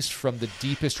face from the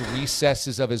deepest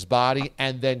recesses of his body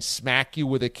and then smack you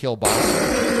with a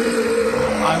kielbasa?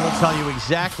 I will tell you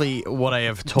exactly what I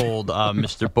have told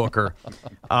Mr. Booker.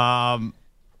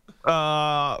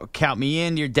 Count me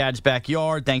in, your dad's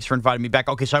backyard. Thanks for inviting me back.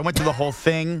 Okay, so I went through the whole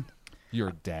thing.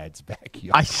 Your dad's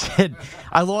backyard. I said,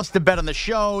 I lost the bet on the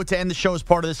show. To end the show as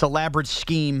part of this elaborate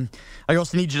scheme, I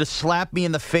also need you to slap me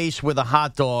in the face with a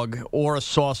hot dog or a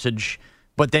sausage,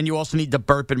 but then you also need to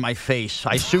burp in my face.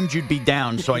 I assumed you'd be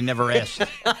down, so I never asked.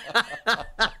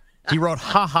 He wrote,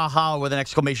 ha, ha, ha, with an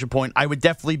exclamation point. I would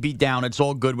definitely be down. It's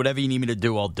all good. Whatever you need me to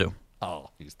do, I'll do.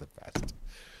 Oh, he's the best.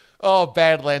 Oh,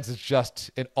 Badlands is just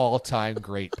an all-time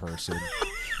great person.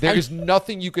 There is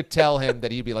nothing you could tell him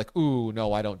that he'd be like, ooh,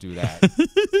 no, I don't do that.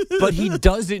 But he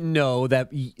doesn't know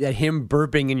that him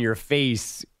burping in your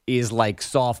face is like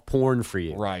soft porn for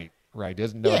you. Right.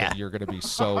 Doesn't know that you're going to be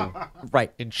so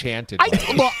enchanted.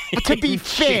 Look, to be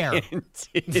fair,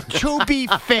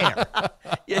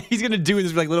 yeah, he's going to do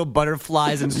this with like little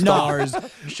butterflies and stars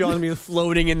showing me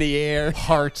floating in the air.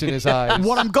 Hearts in his eyes.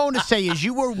 What I'm going to say is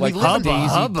like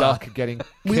Daisy Duck getting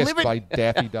kissed by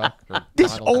Daffy Duck.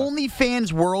 This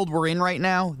OnlyFans world we're in right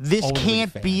now, this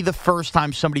can't be the first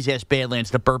time somebody's asked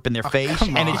Badlands to burp in their face,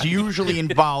 and it's usually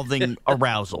involving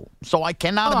arousal. So I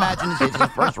cannot imagine this is the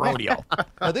first rodeo.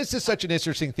 Now, this is such an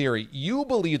interesting theory. You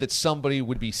believe that somebody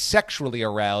would be sexually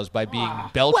aroused by being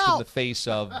belched in the face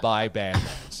of by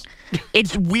Badlands.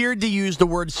 It's weird to use the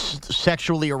word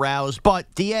sexually aroused, but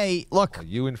DA, look. Well,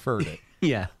 you inferred it.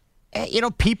 Yeah.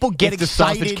 People get excited.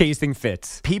 The sausage casing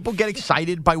fits. People get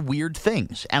excited by weird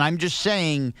things. And I'm just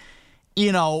saying,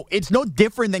 it's no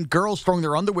different than girls throwing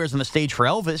their underwears on the stage for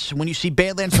Elvis. When you see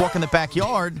Badlands walk in the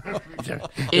backyard,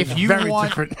 if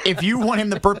you want him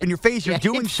to burp in your face, you're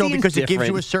doing so because it gives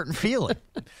you a certain feeling.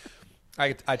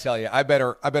 I tell you, I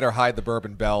better hide the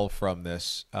bourbon bell from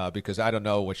this because I don't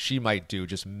know what she might do.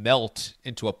 Just melt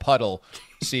into a puddle,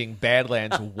 seeing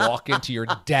Badlands walk into your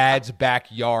dad's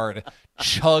backyard,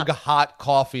 chug hot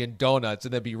coffee and donuts,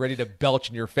 and then be ready to belch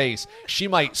in your face. She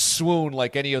might swoon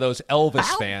like any of those Elvis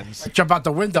fans. Jump out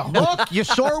the window. Look, you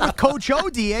saw her with Coach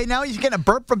O.D.A. Now he's getting a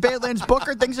burp from Badlands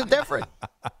Booker. Things are different.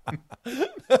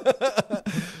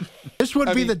 This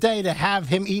would be the day to have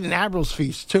him eat an Admiral's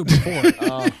Feast, too, before.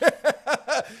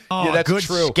 Yeah, that's good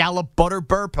true. Scallop butter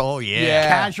burp. Oh, yeah.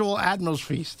 Casual Admiral's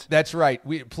Feast. That's right.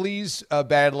 Please,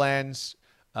 Badlands,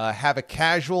 have a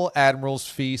casual Admiral's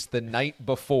Feast the night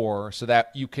before so that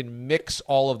you can mix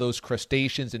all of those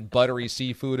crustaceans and buttery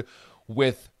seafood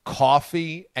with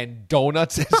coffee and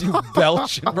donuts as you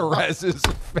belch in Mraz's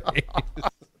face.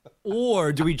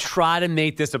 Or do we try to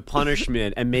make this a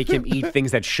punishment and make him eat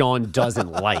things that Sean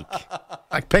doesn't like?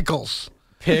 Like pickles.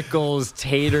 Pickles,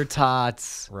 tater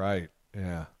tots. Right,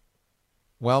 yeah.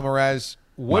 Well, Mraz,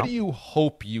 what do you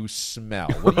hope you smell?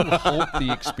 What do you hope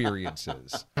the experience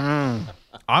is?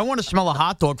 I want to smell a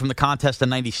hot dog from the contest in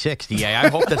 '96, DA. I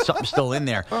hope that something's still in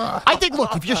there. I think,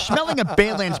 look, if you're smelling a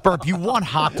Badlands burp, you want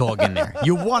hot dog in there.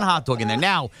 You want hot dog in there.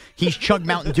 Now, he's chugged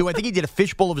Mountain Dew. I think he did a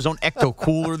fishbowl of his own Ecto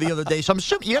Cooler the other day. So I'm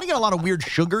assuming you're going to get a lot of weird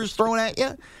sugars thrown at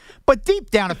you. But deep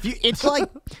down, it's like,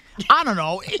 I don't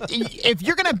know, if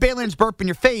you're going to have Badlands burp in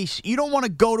your face, you don't want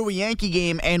to go to a Yankee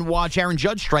game and watch Aaron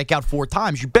Judge strike out 4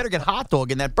 times. You better get hot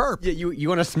dog in that burp. Yeah, you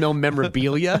want to smell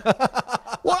memorabilia?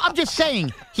 Well, I'm just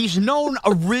saying, he's known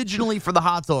originally for the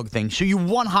hot dog thing, so you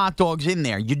want hot dogs in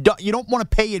there. You don't want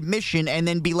to pay admission and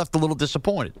then be left a little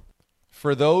disappointed.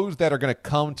 For those that are going to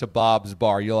come to Bob's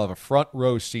Bar, you'll have a front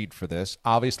row seat for this.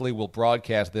 Obviously, we'll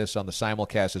broadcast this on the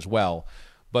simulcast as well.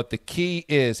 But the key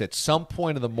is at some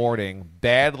point in the morning,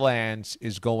 Badlands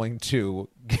is going to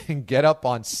get up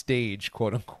on stage,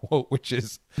 quote unquote, which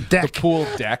is the pool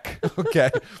deck. Okay.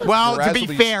 Well, to be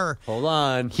fair, hold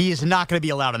on. He is not going to be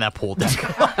allowed on that pool deck.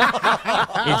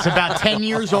 It's about 10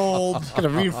 years old. Going to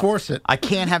reinforce it. I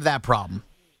can't have that problem.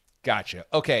 Gotcha.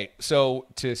 Okay, so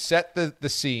to set the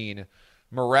scene,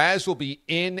 Mraz will be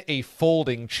in a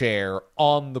folding chair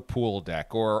on the pool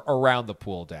deck or around the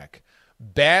pool deck.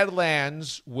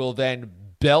 Badlands will then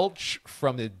belch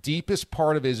from the deepest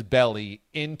part of his belly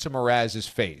into Mraz's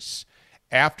face.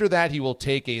 After that, he will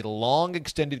take a long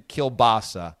extended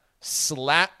kielbasa,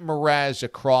 slap Mraz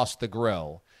across the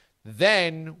grill.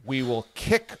 Then we will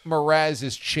kick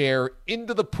Mraz's chair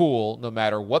into the pool, no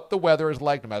matter what the weather is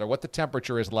like, no matter what the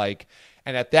temperature is like.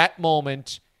 And at that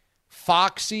moment,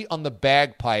 Foxy on the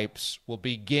bagpipes will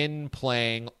begin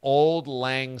playing Auld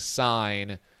Lang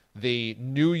Syne, the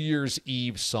New Year's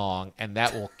Eve song, and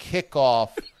that will kick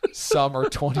off summer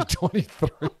 2023.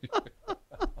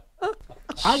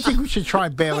 I think we should try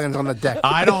Badlands on the deck.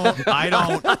 I don't. I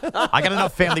got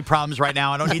enough family problems right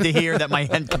now. I don't need to hear that my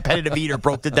competitive eater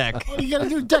broke the deck. What are you going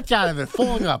to do? Deck out of it,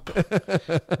 falling up.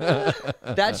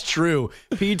 That's true.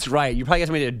 Pete's right. You probably got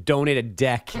somebody to donate a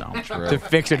deck to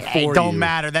fix it for you. It don't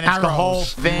matter. Then it's the whole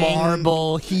thing.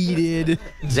 Marble, heated.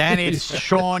 Then it's,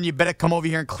 Sean, you better come over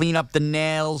here and clean up the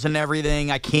nails and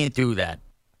everything. I can't do that.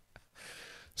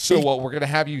 So what, we're going to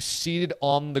have you seated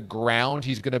on the ground.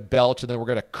 He's going to belch, and then we're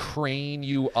going to crane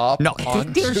you up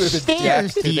onto there's the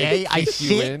stairs, deck. DA. I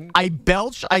sit, I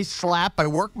belch, I slap, I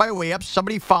work my way up.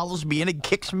 Somebody follows me in and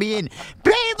kicks me in.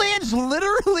 Badlands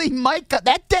literally,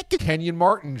 that deck is Kenyon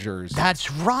Martin jersey.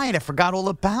 That's right. I forgot all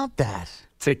about that.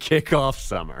 To kick off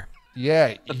summer.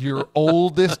 Yeah, your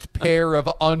oldest pair of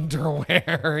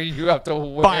underwear you have to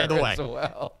wear By the way, as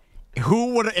well.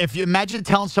 Who would, if you imagine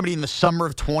telling somebody in the summer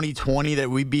of 2020 that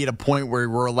we'd be at a point where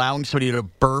we're allowing somebody to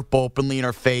burp openly in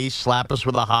our face, slap us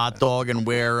with a hot dog, and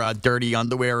wear dirty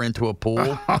underwear into a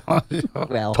pool?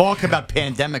 Well, talk about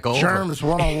pandemic over. Germs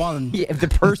 101. Yeah, if the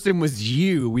person was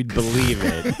you, we'd believe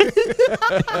it.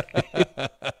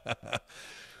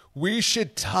 We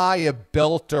should tie a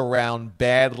belt around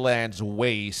Badlands'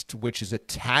 waist, which is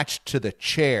attached to the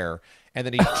chair. And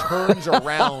then he turns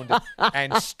around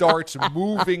and starts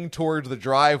moving towards the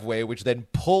driveway, which then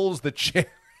pulls the chair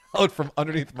out from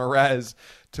underneath Mraz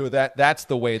to that. That's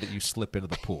the way that you slip into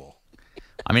the pool.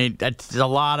 I mean, that's a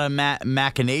lot of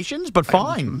machinations, but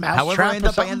fine. However I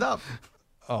end up.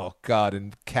 Oh, God.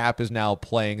 And Cap is now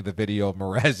playing the video of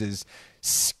Mraz's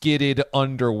skidded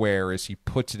underwear as he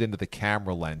puts it into the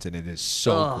camera lens, and it is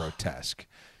so grotesque.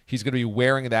 He's going to be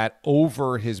wearing that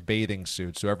over his bathing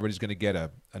suit, so everybody's going to get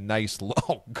a nice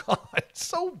oh, God, it's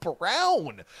so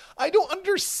brown. I don't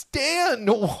understand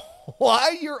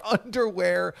why your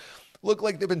underwear look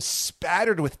like they've been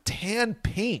spattered with tan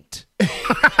paint.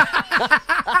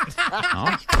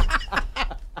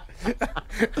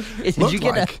 Did you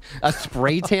get a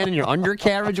spray tan in your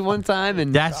undercarriage one time?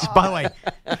 And that's, by the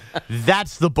way,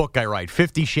 that's the book I write,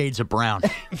 50 Shades of Brown.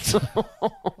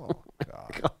 Oh,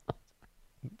 God.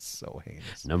 It's so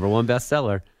heinous. Number one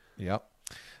bestseller. Yep.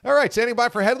 All right, standing by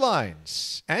for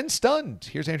headlines and stunned.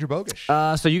 Here's Andrew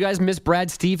Bogish. So you guys miss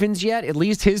Brad Stevens yet? At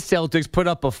least his Celtics put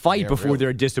up a fight before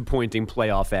their disappointing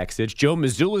playoff exits. Joe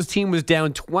Mazzulla's team was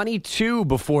down 22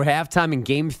 before halftime in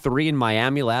Game 3 in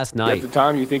Miami last night. At the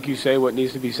time, you think you say what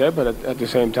needs to be said, but at the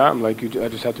same time, I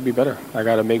just have to be better. I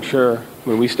got to make sure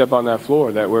when we step on that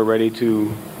floor that we're ready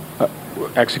to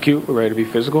execute, we're ready to be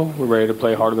physical, we're ready to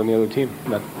play harder than the other team.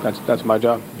 That's my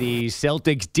job. The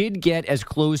Celtics did get as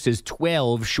close as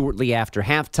 12 shortly after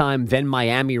halftime. Then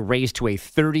Miami raced to a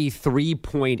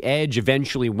 33-point edge,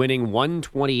 eventually winning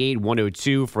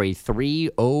 128-102 for a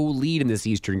 3-0 lead in this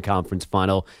Eastern Conference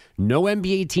final. No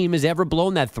NBA team has ever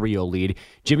blown that 3-0 lead.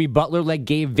 Jimmy Butler let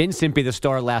Gabe Vincent be the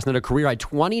star last night, a career-high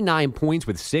 29 points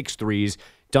with 6 threes.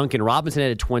 Duncan Robinson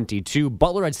had 22.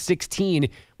 Butler had 16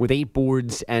 with 8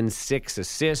 boards and 6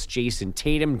 assists. Jason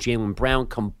Tatum, Jaylen Brown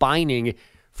combining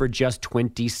for just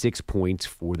 26 points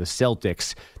for the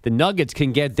Celtics. The Nuggets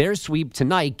can get their sweep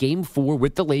tonight, Game 4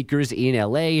 with the Lakers in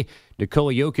L.A.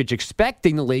 Nikola Jokic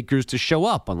expecting the Lakers to show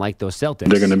up, unlike those Celtics.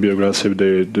 They're going to be aggressive.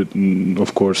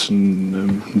 Of course,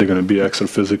 they're going to be extra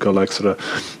physical, extra.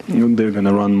 They're going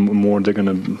to run more. They're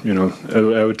going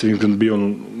to, everything's going to be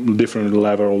on different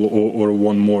level or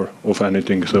one more of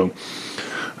anything. So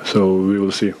we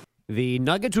will see. The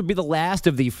Nuggets would be the last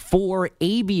of the 4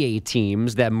 ABA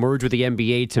teams that merge with the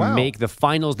NBA to make the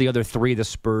finals. The other 3, the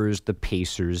Spurs, the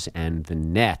Pacers, and the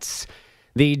Nets.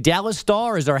 The Dallas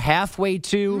Stars are halfway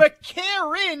to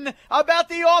McCarran about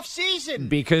the offseason.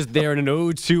 Because they're in an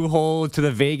 0-2 hole to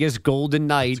the Vegas Golden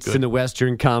Knights in the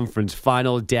Western Conference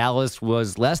Final. Dallas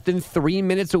was less than 3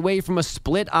 minutes away from a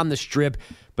split on the Strip,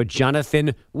 but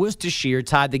Jonathan Worcester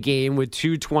tied the game with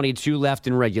 2:22 left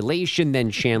in regulation.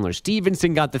 Then Chandler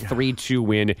Stevenson got the 3-2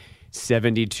 win.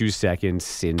 72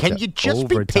 seconds into Can you just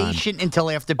overtime. be patient until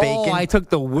after Bacon? Oh, I took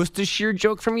the Worcestershire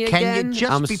joke from you again? Can you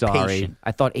just I'm be sorry. patient?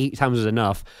 I thought 8 times was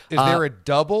enough. Is there a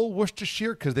double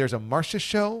Worcestershire? Because there's a Marcia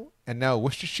show and now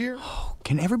Worcestershire?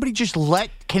 Can everybody just let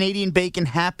Canadian Bacon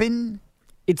happen?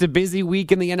 It's a busy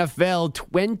week in the NFL.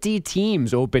 20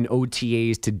 teams open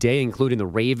OTAs today, including the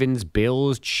Ravens,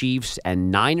 Bills, Chiefs, and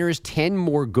Niners. 10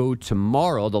 more go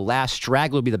tomorrow. The last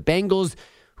straggler will be the Bengals,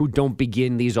 who don't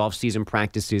begin these offseason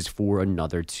practices for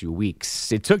another 2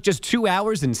 weeks. It took just 2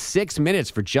 hours and 6 minutes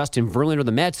for Justin Verlander of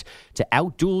the Mets to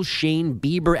outduel Shane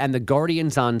Bieber and the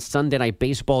Guardians on Sunday Night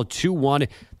Baseball 2-1.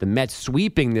 The Mets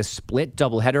sweeping this split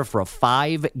doubleheader for a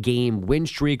 5-game win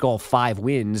streak, all 5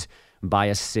 wins by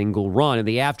a single run. In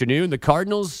the afternoon, the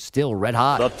Cardinals still red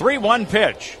hot. The 3-1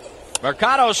 pitch.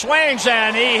 Mercado swings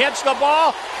and he hits the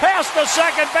ball past the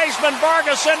second baseman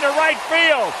Vargas into right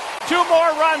field. 2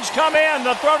 more runs come in.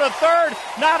 The throw to third,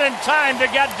 not in time to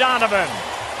get Donovan.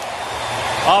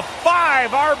 A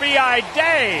 5 RBI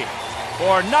day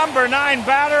for number 9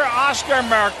 batter Oscar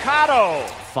Mercado.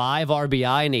 5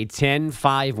 RBI and a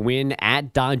 10-5 win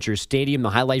at Dodger Stadium.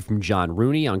 The highlight from John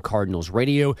Rooney on Cardinals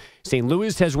radio. St.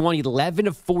 Louis has won 11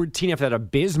 of 14 after that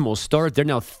abysmal start. They're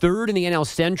now 3rd in the NL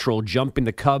Central, jumping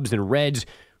the Cubs and Reds,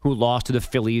 who lost to the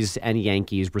Phillies and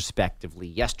Yankees, respectively,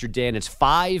 yesterday. And it's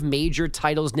 5 major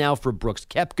titles now for Brooks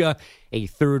Koepka, a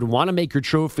 3rd Wanamaker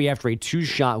Trophy after a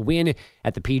 2-shot win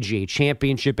at the PGA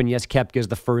Championship. And yes, Koepka is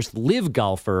the first live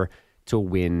golfer to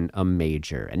win a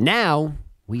major. And now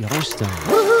we are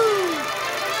stunned.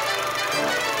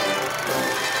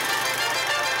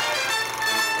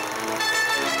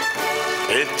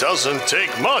 It doesn't take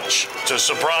much to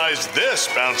surprise this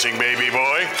bouncing baby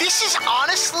boy. This is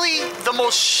honestly the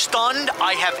most stunned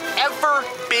I have ever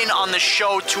been on the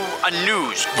show to a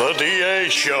news. The DA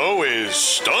show is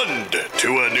stunned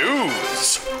to a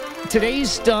news.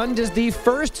 Today's Stunned is the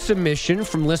first submission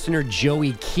from listener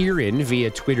Joey Kieran via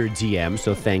Twitter DM,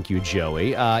 so thank you,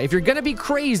 Joey. If you're going to be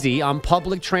crazy on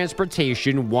public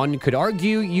transportation, one could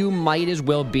argue you might as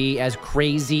well be as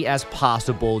crazy as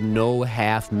possible, no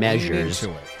half measures.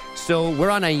 So we're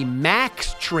on a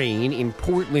MAX train in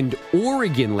Portland,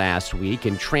 Oregon last week,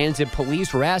 and transit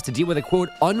police were asked to deal with a, quote,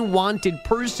 unwanted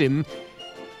person.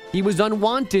 He was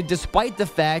unwanted despite the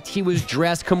fact he was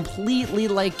dressed completely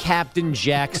like Captain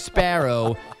Jack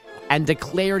Sparrow and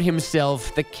declared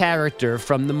himself the character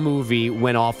from the movie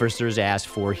when officers asked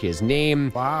for his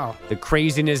name. Wow. The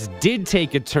craziness did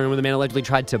take a turn when the man allegedly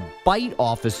tried to bite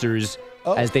officers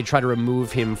as they tried to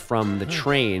remove him from the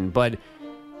train. But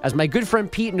as my good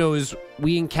friend Pete knows,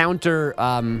 we encounter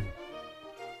an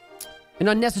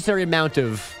unnecessary amount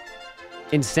of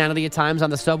insanity at times on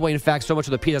the subway. In fact, so much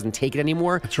that Pete doesn't take it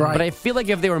anymore. That's right. But I feel like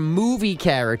if there were movie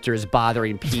characters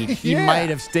bothering Pete, he might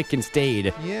have stick and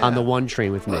stayed on the one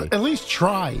train with me. At least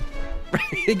try.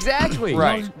 Exactly.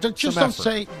 Right. Just don't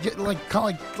say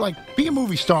like be a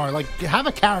movie star. Like have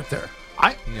a character.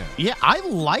 I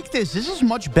like this. This is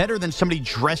much better than somebody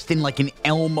dressed in like an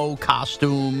Elmo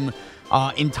costume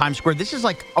in Times Square. This is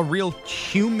like a real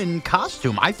human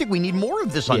costume. I think we need more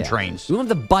of this on trains. We don't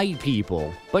have to bite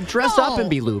people, but dress up and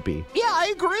be loopy. Yeah,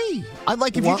 I agree. I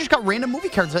like if you just got random movie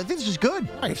characters. I think this is good.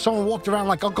 Right, if someone walked around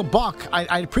like Uncle Buck,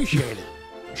 I'd appreciate it.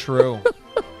 True.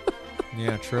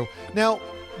 Yeah, true. Now,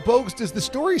 Bogues, does the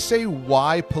story say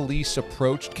why police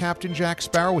approached Captain Jack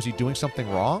Sparrow? Was he doing something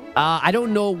wrong? I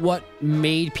don't know what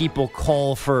made people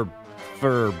call for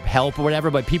help or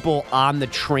whatever, but people on the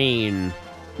train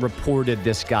reported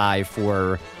this guy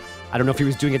for, I don't know if he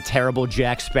was doing a terrible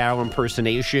Jack Sparrow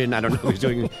impersonation. I don't know if he was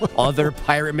doing other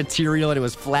pirate material and it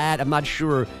was flat. I'm not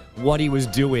sure what he was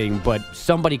doing, but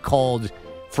somebody called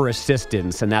for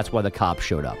assistance, and that's why the cops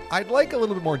showed up. I'd like a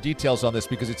little bit more details on this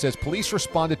because it says police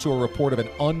responded to a report of an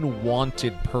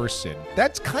unwanted person.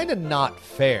 That's kind of not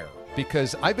fair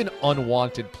because I've been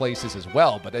unwanted places as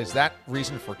well, but is that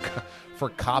reason for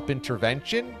cop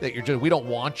intervention? That you're just, we don't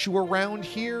want you around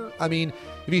here? I mean,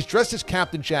 if he's dressed as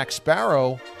Captain Jack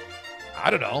Sparrow,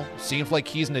 I don't know, seems like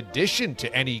he's an addition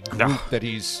to any group that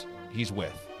he's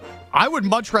with. I would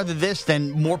much rather this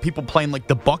than more people playing like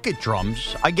the bucket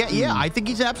drums. I think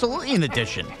he's absolutely an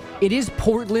addition. It is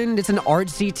Portland. It's an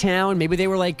artsy town. Maybe they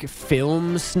were like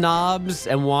film snobs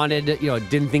and wanted,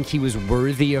 didn't think he was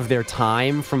worthy of their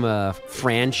time from a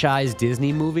franchise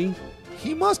Disney movie.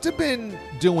 He must have been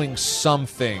doing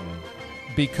something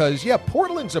because,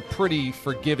 Portland's a pretty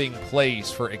forgiving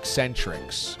place for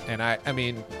eccentrics. And I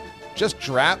mean, just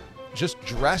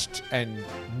dressed and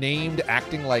named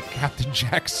acting like Captain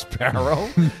Jack Sparrow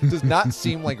does not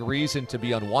seem like reason to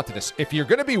be unwanted. If you're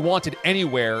going to be wanted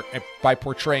anywhere by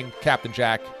portraying Captain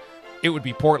Jack, it would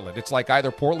be Portland. It's like either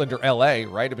Portland or L.A.,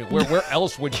 right? I mean, where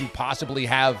else would you possibly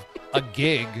have a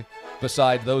gig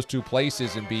beside those two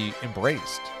places and be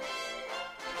embraced?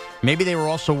 Maybe they were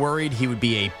also worried he would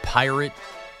be a pirate.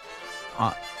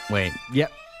 Wait.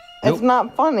 Yep. It's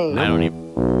not funny. I don't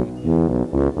even...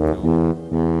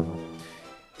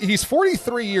 He's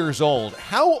 43 years old.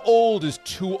 How old is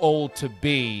too old to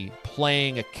be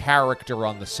playing a character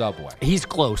on the subway? He's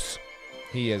close.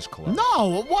 He is close.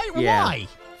 No, why?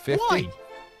 50? Why?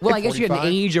 Well, I guess you had an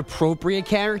age-appropriate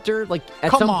character. Like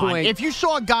at Come some on. point, If you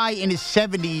saw a guy in his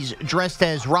 70s dressed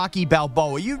as Rocky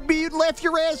Balboa, you'd laugh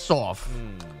your ass off.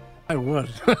 I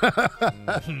would. I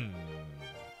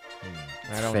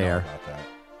don't know about that.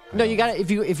 No, you got to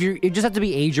you just have to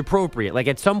be age appropriate. Like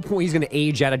at some point, he's going to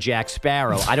age out of Jack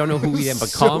Sparrow. I don't know who he then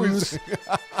becomes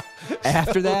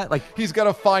after that. Like he's got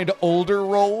to find older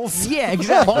roles. Yeah,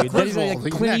 exactly. Then he's like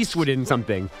Clint Eastwood in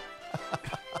something.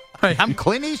 Hey, I'm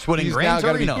Clint Eastwood in Gran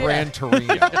Torino. Gran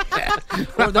Torino.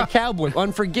 Or the cowboy,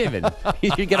 Unforgiven. He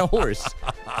should get a horse.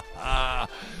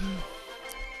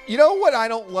 You know what I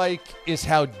don't like is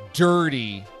how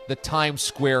dirty the Times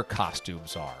Square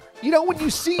costumes are. You know, when you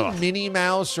see Minnie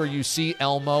Mouse or you see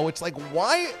Elmo, it's like,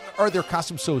 why are their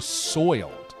costumes so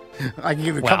soiled? I can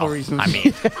give you a couple reasons. I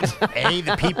mean, A,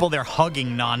 the people they're hugging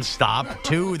nonstop.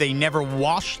 2, they never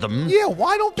wash them. Yeah,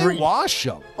 why don't they wash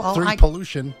them? Well, 3,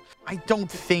 pollution. I don't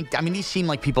think, these seem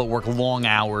like people that work long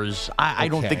hours. I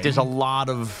don't think there's a lot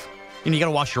of, you got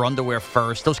to wash your underwear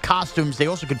first. Those costumes, they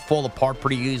also could fall apart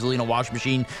pretty easily in a washing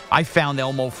machine. I found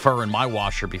Elmo fur in my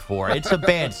washer before. It's a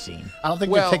bad scene. I don't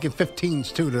think they're taking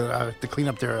 15s, too, to clean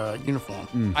up their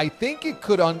uniform. I think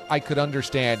I could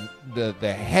understand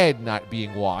the head not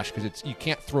being washed because you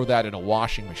can't throw that in a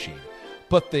washing machine.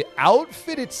 But the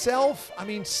outfit itself,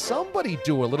 somebody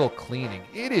do a little cleaning.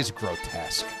 It is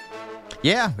grotesque.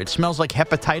 Yeah, it smells like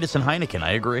hepatitis and Heineken.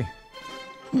 I agree.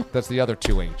 That's the other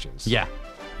 2 H's. Yeah.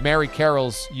 Mary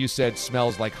Carroll's, you said,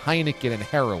 smells like Heineken and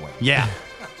heroin. Yeah.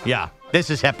 Yeah. This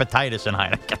is hepatitis and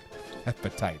Heineken.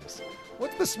 Hepatitis.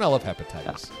 What's the smell of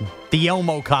hepatitis? The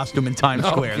Elmo costume in Times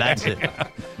Square. That's it.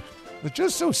 They're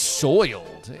just so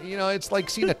soiled. It's like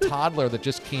seeing a toddler that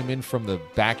just came in from the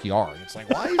backyard. It's like,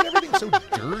 why is everything so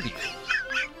dirty?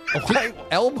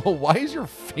 Elmo, why is your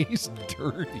face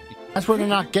dirty? That's where they're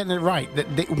not getting it right.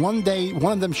 One day,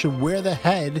 one of them should wear the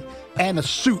head and a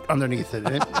suit underneath it.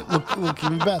 It look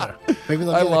even better. Maybe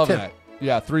they'll I get love a tip. that.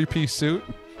 Yeah, 3-piece suit.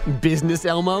 Business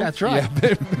Elmo? That's right. Yeah,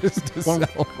 business Elmo.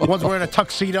 One's wearing a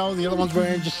tuxedo. The other one's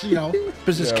wearing just,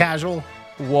 business casual.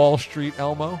 Wall Street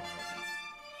Elmo.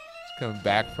 He's coming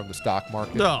back from the stock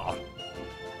market. No.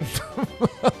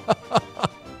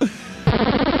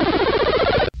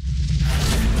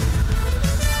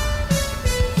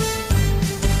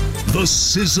 The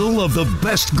sizzle of the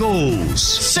best goals.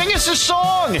 Sing us a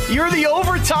song. You're the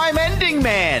overtime ending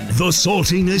man. The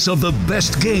saltiness of the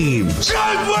best games.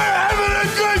 God, we're having a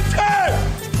good time.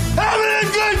 Having a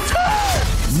good time.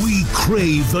 We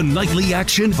crave the nightly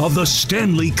action of the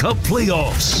Stanley Cup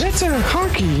playoffs. That's a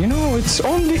hockey, It's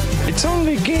only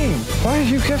a game. Why do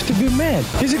you have to be mad?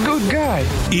 He's a good guy.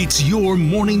 It's your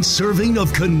morning serving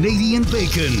of Canadian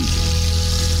bacon.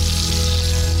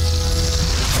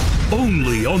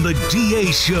 Only on the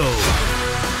DA Show.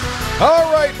 All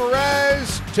right,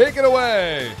 Mraz, take it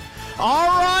away. All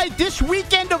right, this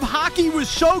weekend of hockey was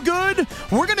so good,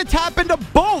 we're going to tap into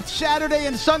both Saturday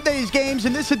and Sunday's games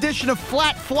in this edition of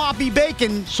Flat Floppy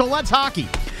Bacon, so let's hockey.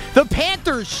 The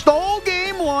Panthers stole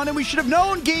Game 1, and we should have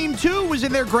known Game 2 was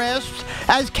in their grasp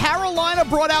as Carolina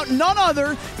brought out none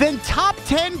other than top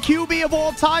 10 QB of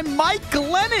all time, Mike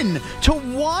Glennon, to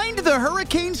wind the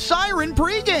Hurricane siren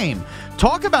pregame.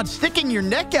 Talk about sticking your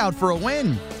neck out for a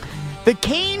win. The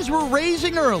Canes were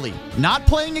raising early, not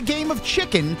playing a game of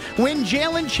chicken, when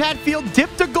Jalen Chatfield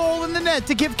dipped a goal in the net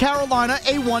to give Carolina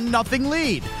a 1-0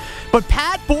 lead. But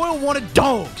Pat Boyle wanted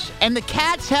dogs, and the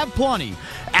Cats have plenty.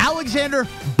 Alexander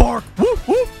bark woof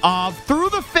woof threw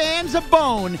the fans a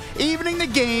bone, evening the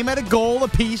game at a goal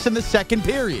apiece in the second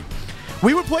period.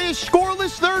 We would play a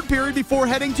scoreless third period before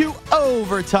heading to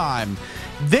overtime.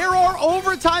 There are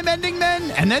overtime ending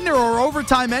men, and then there are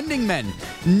overtime ending men.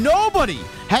 Nobody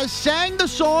has sang the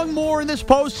song more in this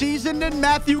postseason than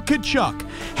Matthew Tkachuk.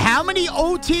 How many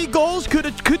OT goals could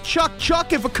a Tkachuk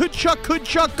chuck if a Tkachuk could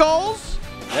chuck goals?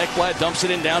 Ekblad dumps it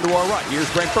in down to our right. Here's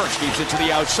Brent Burns, keeps it to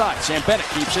the outside. Sam Bennett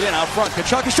keeps it in out front.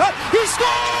 Tkachuk is shot. He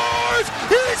scores!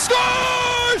 He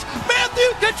scores!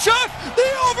 Matthew Tkachuk,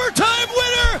 the overtime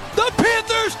winner. The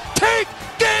Panthers take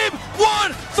Game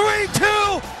 1,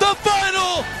 3-2, the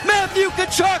final. Matthew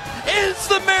Tkachuk ends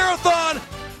the marathon.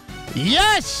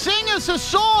 Yes, sing us a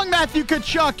song, Matthew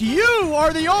Tkachuk. You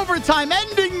are the overtime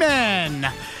ending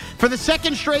man. For the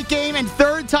second straight game and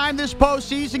third time this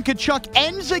postseason, Tkachuk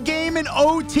ends a game in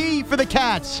OT for the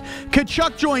Cats.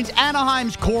 Tkachuk joins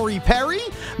Anaheim's Corey Perry,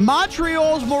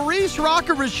 Montreal's Maurice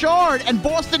Rocker-Richard, and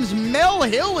Boston's Mel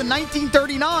Hill in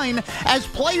 1939 as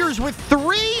players with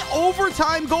 3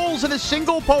 overtime goals in a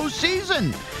single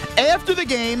postseason. After the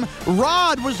game,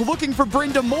 Rod was looking for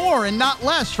Brenda more and not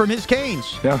less from his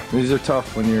Canes. Yeah, these are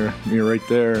tough when you're right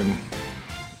there, and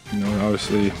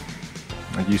obviously,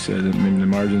 like you said, maybe the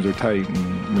margins are tight,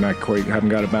 and we're not quite haven't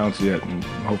got a bounce yet, and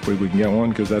hopefully we can get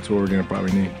one because that's what we're going to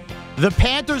probably need. The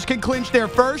Panthers can clinch their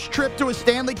first trip to a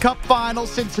Stanley Cup final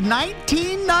since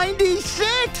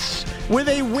 1996 with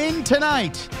a win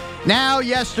tonight. Now,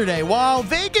 yesterday, while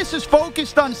Vegas is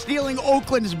focused on stealing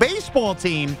Oakland's baseball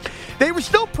team, they were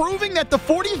still proving that the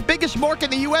 40th biggest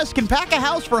market in the U.S. can pack a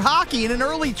house for hockey in an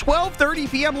early 12:30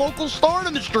 p.m. local start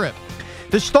on the Strip.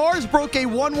 The Stars broke a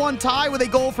 1-1 tie with a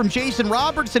goal from Jason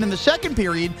Robertson in the second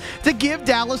period to give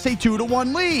Dallas a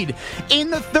 2-1 lead. In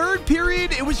the third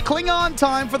period, it was Klingon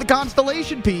time for the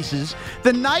constellation pieces.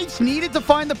 The Knights needed to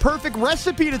find the perfect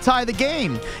recipe to tie the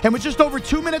game. And with just over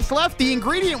 2 minutes left, the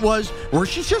ingredient was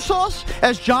Worcestershire sauce,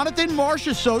 as Jonathan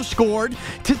Marchessault scored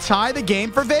to tie the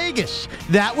game for Vegas.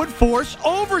 That would force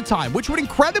overtime, which would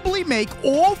incredibly make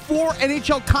all 4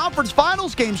 NHL Conference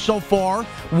Finals games so far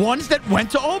ones that went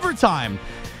to overtime.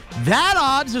 That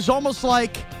odds is almost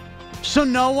like, so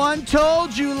no one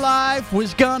told you life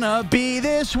was gonna be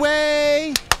this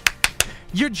way.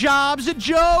 Your job's a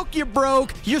joke, you're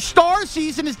broke, your star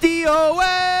season is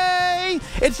DOA.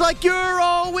 It's like you're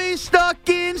always stuck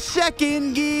in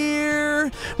second gear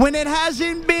when it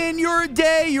hasn't been your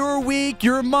day, your week,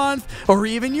 your month, or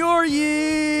even your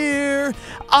year.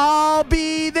 I'll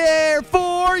be there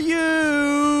for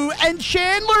you. And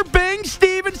Chandler Bing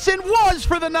Stevenson was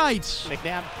for the Knights.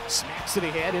 McNabb smacks it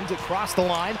ahead into cross the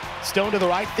line. Stone to the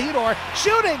right. Theodore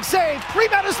shooting, save.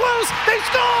 Rebound is loose. They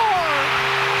score!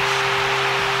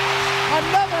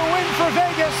 Another win for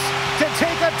Vegas to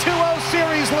take a 2-0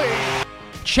 series lead.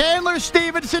 Chandler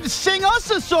Stevenson, sing us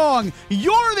a song.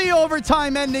 You're the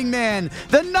overtime ending man.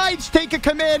 The Knights take a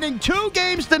commanding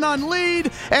 2-0 lead,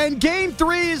 and Game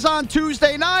 3 is on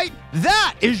Tuesday night.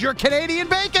 That is your Canadian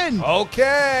bacon.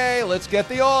 Okay, let's get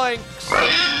the oinks.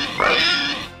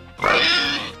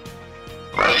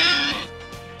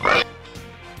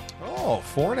 Oh,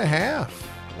 4.5.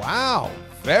 Wow.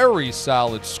 Very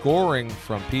solid scoring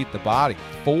from Pete the Body.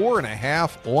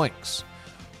 4.5 oinks.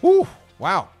 Whew.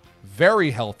 Wow.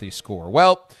 Very healthy score.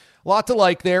 Well, a lot to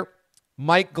like there.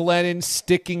 Mike Glennon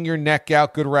sticking your neck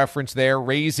out. Good reference there.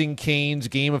 Raising Cane's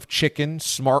Game of Chicken.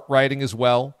 Smart writing as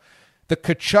well. The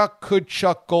Kachuk could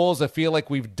chuck goals I feel like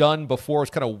we've done before.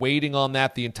 It's kind of waiting on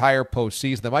that the entire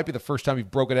postseason. That might be the first time we've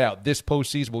broken it out this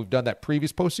postseason, but we've done that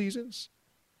previous postseasons,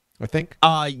 I think.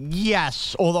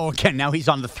 Yes. Although, again, now he's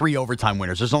on the 3 overtime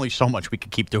winners. There's only so much we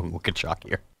could keep doing with Kachuk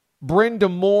here. Brenda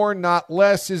Moore, not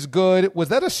less, is good. Was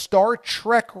that a Star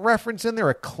Trek reference in there?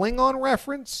 A Klingon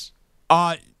reference?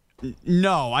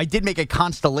 No, I did make a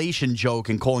constellation joke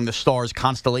in calling the stars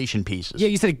constellation pieces. Yeah,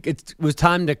 you said it was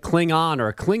time to cling on, or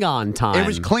a Klingon time. It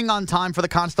was Klingon time for the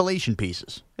constellation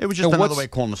pieces. It was just another way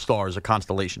of calling the stars a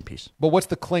constellation piece. But what's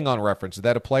the Klingon reference? Is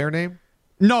that a player name?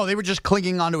 No, they were just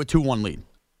clinging onto a 2-1 lead.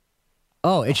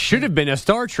 Oh, it should have been a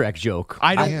Star Trek joke.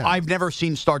 I've never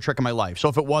seen Star Trek in my life, so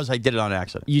if it was, I did it on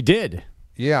accident. You did?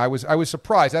 Yeah, I was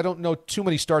surprised. I don't know too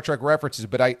many Star Trek references,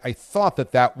 but I thought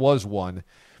that was one.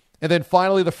 And then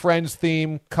finally, the Friends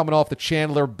theme coming off the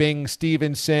Chandler Bing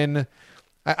Stevenson.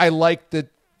 I like the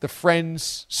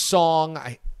Friends song.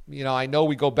 I know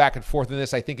we go back and forth in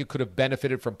this. I think it could have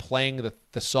benefited from playing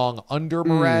the song under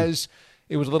Mraz.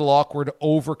 It was a little awkward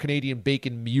over Canadian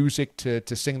Bacon music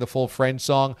to sing the full Friends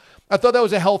song. I thought that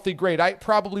was a healthy grade. I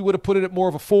probably would have put it at more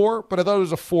of a 4, but I thought it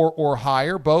was a 4 or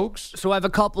higher. Bogues? So I have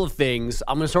a couple of things.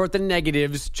 I'm going to start with the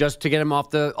negatives just to get them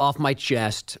off my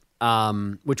chest.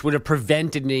 Which would have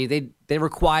prevented me. They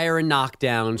require a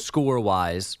knockdown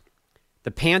score-wise.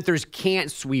 The Panthers can't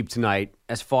sweep tonight,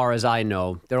 as far as I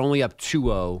know. They're only up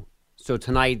 2-0. So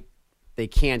tonight, they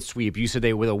can't sweep. You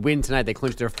said with a win tonight, they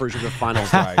clinched their first of the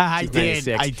finals. Right. I did.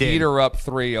 Heat are up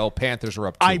 3-0. Panthers are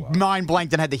up 2-0. I mind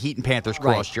blanked and had the Heat and Panthers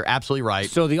crossed. Right. You're absolutely right.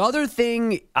 So the other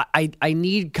thing, I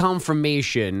need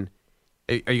confirmation.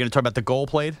 Are you going to talk about the goal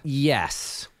played?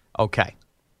 Yes. Okay.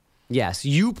 Yes,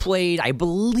 I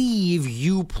believe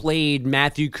you played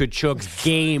Matthew Tkachuk's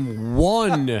Game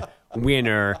 1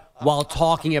 winner while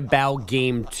talking about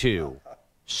Game 2.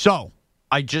 So,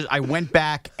 I went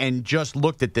back and just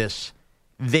looked at this.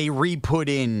 They re-put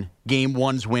in Game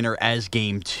 1's winner as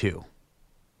Game 2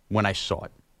 when I saw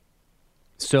it.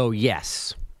 So,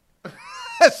 yes.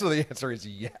 So the answer is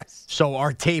yes. So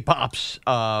our tape ops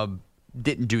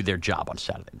didn't do their job on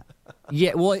Saturday night.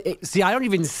 Yeah, well, I don't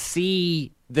even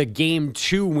see the Game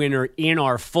 2 winner in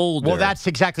our folder. Well, that's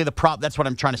exactly the problem. That's what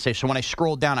I'm trying to say. So when I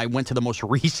scrolled down, I went to the most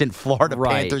recent Florida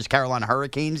Panthers Carolina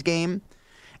Hurricanes game,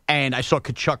 and I saw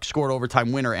Tkachuk scored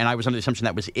overtime winner, and I was under the assumption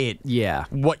that was it. Yeah.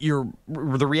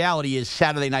 The reality is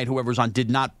Saturday night, whoever's on did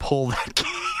not pull that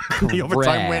game, the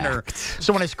overtime winner.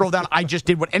 So when I scrolled down, I just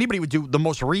did what anybody would do. The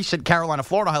most recent Carolina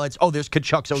Florida highlights. Oh, there's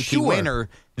Tkachuk's OT winner.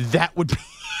 That would be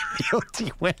the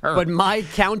OT winner. But my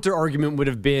counter argument would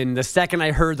have been the second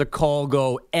I heard the call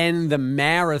go end the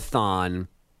marathon.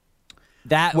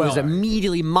 That was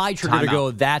immediately my trigger to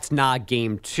go, that's not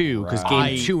Game 2, because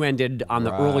Game 2 ended on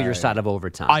the earlier side of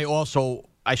overtime. I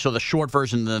saw the short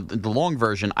version, the long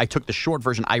version. I took the short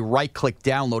version. I right-clicked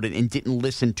downloaded and didn't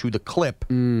listen to the clip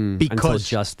because until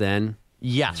just then.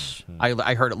 Yes,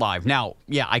 I heard it live. Now,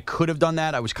 yeah, I could have done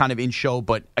that. I was kind of in show,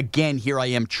 but again, here I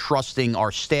am trusting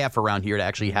our staff around here to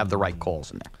actually have the right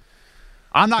calls in there.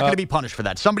 I'm not going to be punished for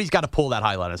that. Somebody's got to pull that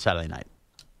highlight on Saturday night.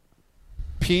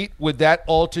 Pete, would that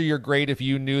alter your grade if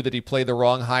you knew that he played the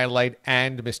wrong highlight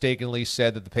and mistakenly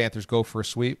said that the Panthers go for a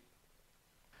sweep?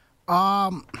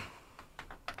 Yeah,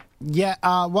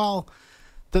 well,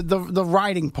 the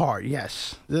writing part,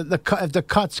 yes. If the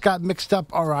cuts got mixed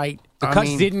up, all right. The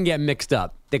cuts didn't get mixed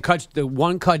up. The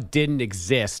one cut didn't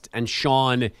exist, and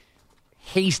Sean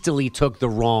hastily took the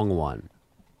wrong one.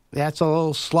 That's a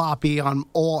little sloppy on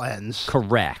all ends.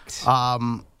 Correct.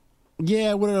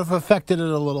 Yeah, it would have affected it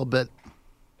a little bit.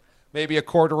 Maybe a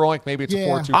quarter oink. Maybe it's a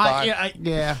 4.25.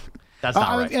 Yeah, that's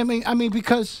not right. I mean,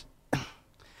 because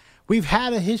we've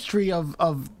had a history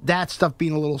of that stuff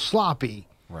being a little sloppy,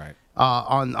 right?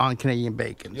 On Canadian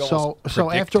Bacon. So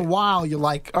after a while, you're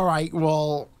like, all right,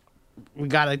 well, we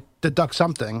got to deduct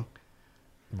something.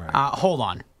 Right. Hold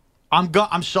on.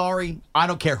 I'm sorry. I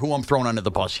don't care who I'm throwing under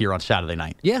the bus here on Saturday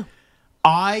night. Yeah.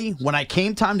 When I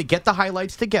came time to get the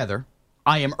highlights together,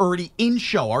 I am already in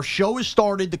show. Our show has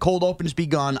started. The cold open's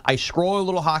begun. I scroll a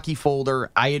little hockey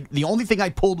folder. The only thing I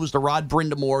pulled was the Rod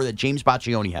Brindamore that James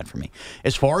Baccioni had for me.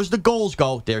 As far as the goals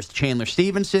go, there's Chandler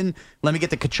Stevenson. Let me get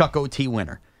the Tkachuk OT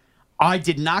winner. I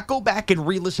did not go back and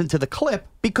re-listen to the clip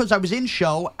because I was in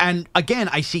show, and again,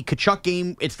 I see Kachuk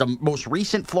game. It's the most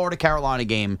recent Florida-Carolina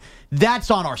game.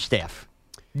 That's on our staff.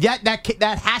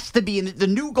 That has to be in the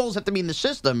new goals have to be in the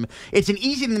system. It's an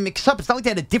easy to mix up. It's not like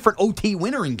they had a different OT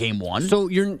winner in game one. So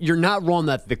you're not wrong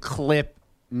that the clip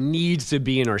needs to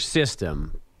be in our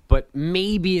system, but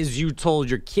maybe as you told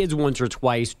your kids once or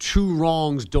twice, 2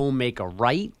 wrongs don't make a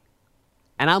right.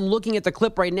 And I'm looking at the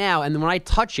clip right now, and when I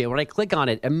touch it, when I click on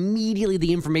it, immediately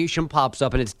the information pops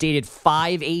up, and it's dated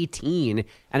 5/18,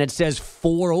 and it says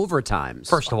 4 overtimes.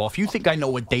 First of all, if you think I know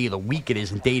what day of the week it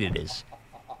is and date it is,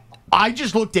 I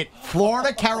just looked at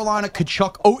Florida, Carolina,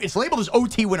 Kachuk. Oh, it's labeled as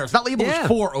OT winner. It's not labeled as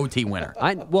 4 OT winner.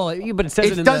 But it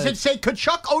says it does it say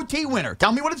Kachuk OT winner?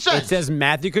 Tell me what it says. It says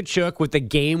Matthew Kachuk with the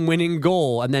game-winning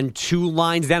goal, and then 2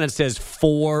 lines down it says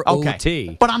 4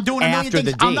 OT. But I'm doing a million after things.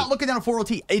 the date. I'm not looking down at 4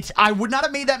 OT. I would not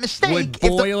have made that mistake. Would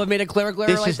Boyle have made a clerical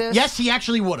error like this? Yes, he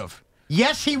actually would have.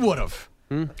 Yes, he would have.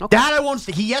 Okay. That I won't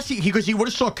say. Because he would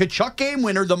have saw Kachuk game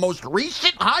winner, the most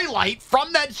recent highlight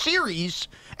from that series,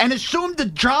 and assumed the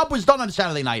job was done on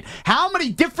Saturday night. How many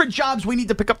different jobs we need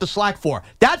to pick up the slack for?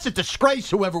 That's a disgrace,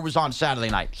 whoever was on Saturday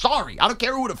night. Sorry. I don't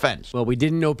care who it offends. Well, we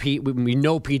didn't know Pete. We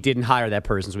know Pete didn't hire that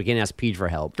person, so we can't ask Pete for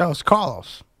help. That was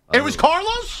Carlos. It was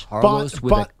Carlos?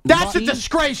 That's a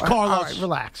disgrace, Carlos. All right,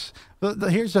 relax.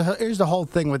 Here's the whole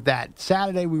thing with that.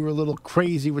 Saturday, we were a little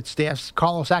crazy with staffs.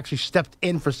 Carlos actually stepped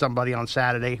in for somebody on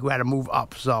Saturday who had to move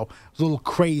up, so it was a little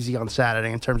crazy on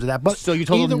Saturday in terms of that. But so you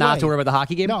told him not to worry about the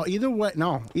hockey game? No,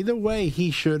 either way, he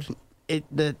should.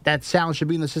 That sound should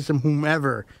be in the system.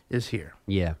 Whomever is here.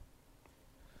 Yeah.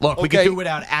 Look, we could do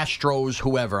without Astros,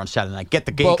 whoever on Saturday night. Get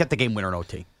the game winner in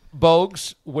OT.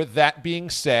 Bogues, with that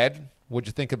being said, what'd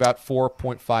you think about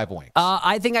 4.5 winks?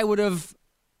 I think I would have.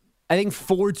 I think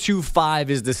 4.25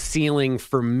 is the ceiling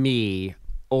for me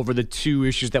over the 2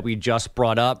 issues that we just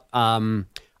brought up. I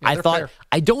thought fair.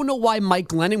 I don't know why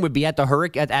Mike Lennon would be at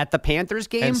the Panthers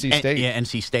game. NC State.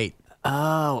 NC State. Oh,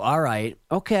 all right,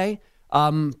 okay.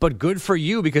 But good for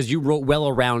you because you wrote well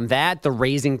around that. The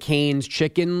Raising Cane's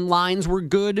chicken lines were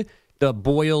good. The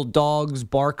boiled dogs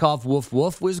Barkov woof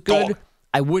woof was good.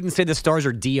 I wouldn't say the Stars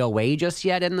are DOA just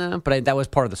yet but that was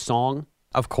part of the song.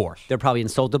 Of course. They're probably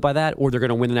insulted by that, or they're going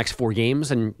to win the next 4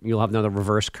 games, and you'll have another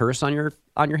reverse curse on your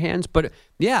hands. But,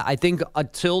 yeah, I think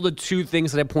until the 2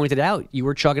 things that I pointed out, you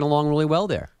were chugging along really well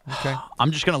there. Okay.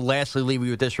 I'm just going to lastly leave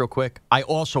you with this real quick. I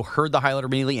also heard the highlight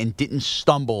immediately and didn't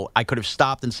stumble. I could have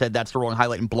stopped and said that's the wrong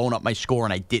highlight and blown up my score,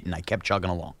 and I didn't. I kept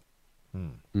chugging along.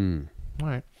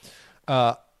 All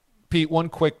right. Pete, one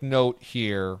quick note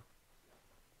here.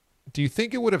 Do you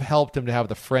think it would have helped him to have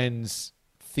the Friends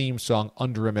theme song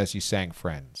under him as he sang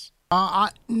Friends?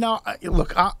 No.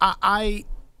 Look, I'm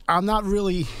not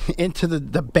really into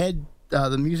the bed,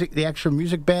 the music, the extra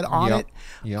music bed on it.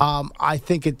 Yep. I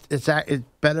think it's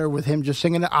better with him just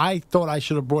singing it. I thought I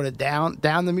should have brought it down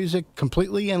the music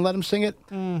completely and let him sing it.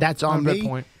 That's on me. Good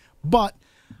point. But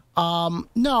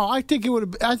no, I think it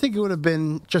would have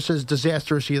been just as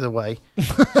disastrous either way.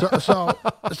 So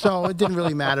it didn't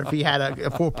really matter if he had a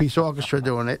 4-piece orchestra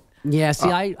doing it. Yeah, see,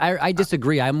 I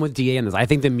disagree. I'm with DA on this. I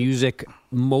think the music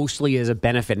mostly is a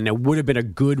benefit, and it would have been a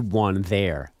good one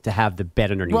there to have the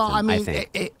bed underneath well, him, I mean, I think.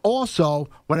 It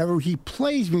whenever he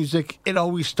plays music, he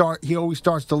always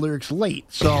starts the lyrics late.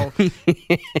 So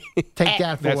take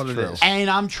that for what it is. And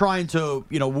I'm trying to,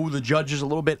 woo the judges a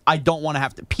little bit. I don't want to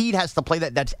have to. Pete has to play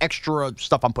that. That's extra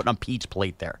stuff I'm putting on Pete's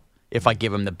plate there if I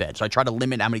give him the bed. So I try to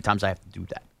limit how many times I have to do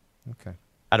that. Okay.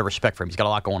 Out of respect for him. He's got a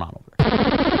lot going on over there.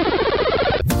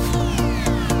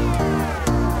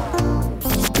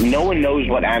 No one knows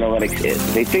what analytics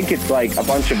is. They think it's like a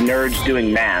bunch of nerds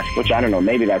doing math, which I don't know,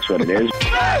 maybe that's what it is.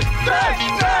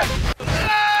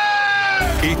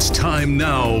 It's time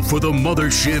now for the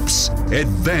Mothership's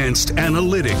Advanced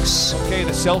Analytics. Okay,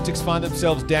 the Celtics find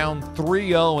themselves down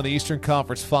 3-0 in the Eastern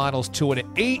Conference Finals to an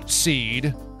 8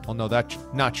 seed. Well, no, that's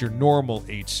not your normal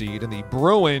 8 seed. And the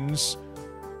Bruins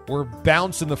were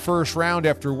bounced in the first round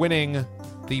after winning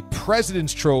the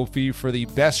President's Trophy for the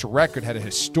best record, had a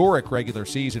historic regular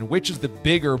season. Which is the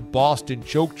bigger Boston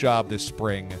choke job this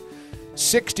spring?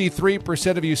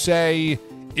 63% of you say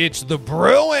it's the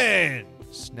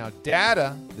Bruins. Now,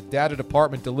 the data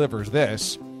department delivers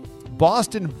this.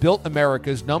 Boston built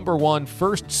America's #1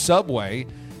 first subway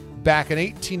back in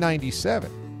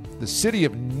 1897. The city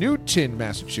of Newton,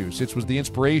 Massachusetts, was the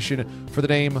inspiration for the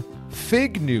name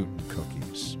Fig Newton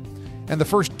cookies. And the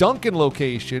first Dunkin'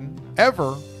 location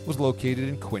ever was located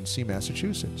in Quincy,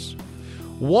 Massachusetts.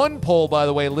 One poll, by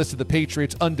the way, listed the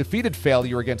Patriots' undefeated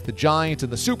failure against the Giants in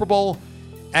the Super Bowl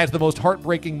as the most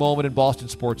heartbreaking moment in Boston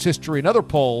sports history. Another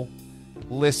poll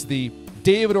lists the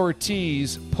David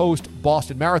Ortiz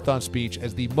post-Boston Marathon speech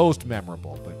as the most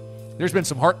memorable. But there's been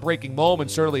some heartbreaking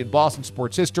moments, certainly in Boston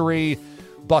sports history.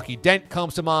 Bucky Dent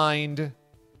comes to mind.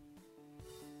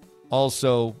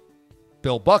 Also,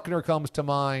 Bill Buckner comes to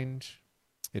mind,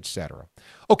 etc.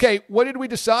 Okay, what did we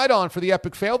decide on for the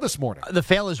epic fail this morning? The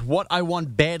fail is what I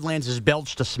want Badlands'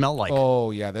 belch to smell like.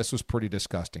 Oh, yeah, this was pretty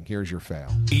disgusting. Here's your fail.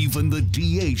 Even the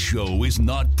DA show is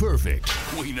not perfect.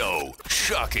 We know.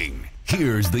 Shocking.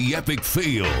 Here's the epic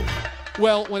fail.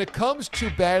 Well, when it comes to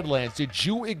Badlands, did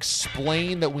you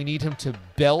explain that we need him to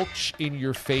belch in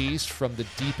your face from the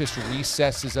deepest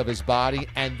recesses of his body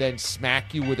and then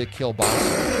smack you with a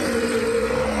kielbasa?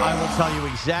 I will tell you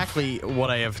exactly what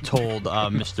I have told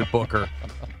Mr. Booker.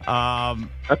 I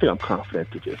think I'm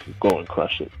confident to just go and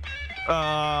crush it.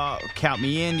 Count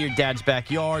me in, your dad's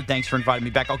backyard. Thanks for inviting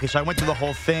me back. Okay, so I went through the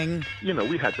whole thing. You know,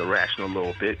 we had to ration a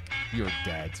little bit. Your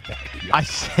dad's backyard. I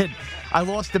said I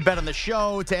lost the bet on the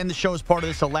show. To end the show as part of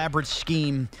this elaborate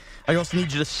scheme, I also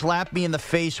need you to slap me in the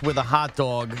face with a hot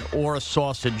dog or a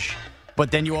sausage.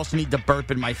 But then you also need to burp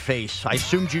in my face. I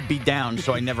assumed you'd be down,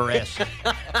 so I never asked.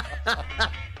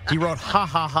 He wrote, ha,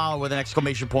 ha, ha, with an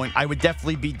exclamation point. I would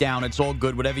definitely be down. It's all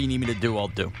good. Whatever you need me to do, I'll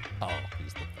do. Oh,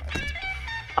 he's the best.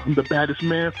 I'm the baddest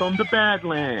man from the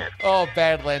Badlands. Oh,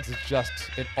 Badlands is just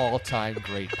an all-time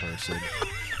great person.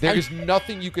 There is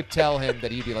nothing you could tell him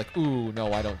that he'd be like, ooh,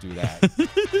 no, I don't do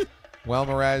that. Well,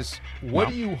 Mraz, what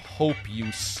do you hope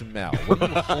you smell? What do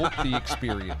you hope the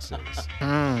experience is?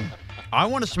 I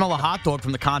want to smell a hot dog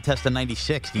from the contest in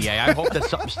 '96, DA. I hope that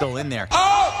something's still in there.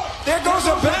 Oh, there goes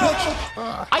a belch.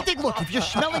 I think, look, if you're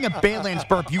smelling a Badlands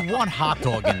burp, you want hot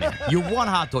dog in there. You want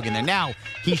hot dog in there. Now,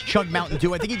 he's chugged Mountain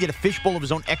Dew. I think he did a fishbowl of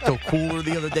his own Ecto Cooler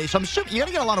the other day. So I'm assuming you're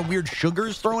going to get a lot of weird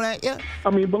sugars thrown at you. I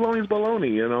mean, baloney's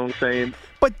baloney, you know what I'm saying?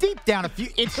 But deep down,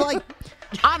 it's like,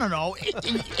 I don't know,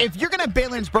 if you're going to have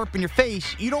Badlands burp in your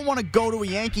face, you don't want to go to a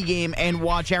Yankee game and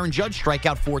watch Aaron Judge strike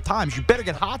out 4 times. You better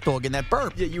get hot dog in that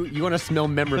burp. Yeah, you want to smell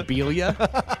memorabilia?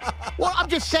 Well, I'm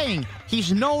just saying,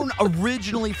 he's known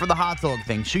originally for the hot dog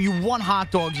thing, so you want hot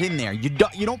dogs in there. You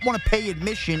don't want to pay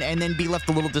admission and then be left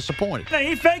a little disappointed.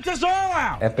 He faked us all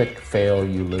out. Epic fail,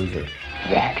 you loser.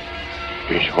 That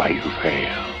is why you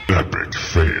fail. Epic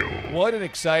fail. What an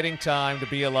exciting time to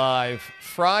be alive.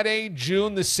 Friday,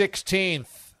 June the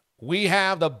 16th, we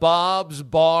have the Bob's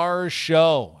Bar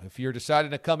Show. If you're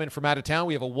deciding to come in from out of town,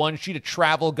 we have a one-sheet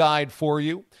travel guide for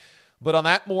you. But on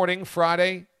that morning,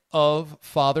 Friday of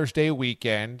Father's Day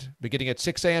weekend, beginning at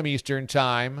 6 a.m. Eastern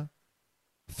Time,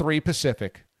 3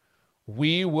 Pacific,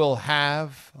 we will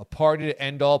have a party to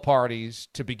end all parties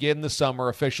to begin the summer,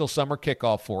 official summer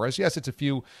kickoff for us. Yes, it's a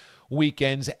few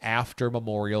weekends after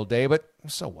Memorial Day, but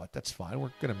so what? That's fine.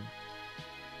 We're going to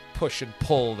push and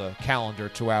pull the calendar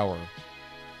to our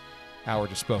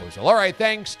disposal. All right,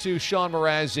 thanks to Sean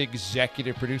Mraz,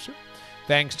 executive producer.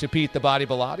 Thanks to Pete the Body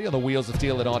Bellotti on the Wheels of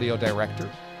Steel and audio director.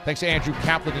 Thanks to Andrew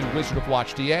Kaplan, the Wizard of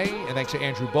Watch DA. And thanks to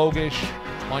Andrew Bogish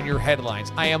on your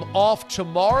headlines. I am off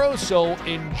tomorrow, so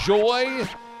enjoy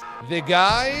the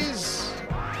guys.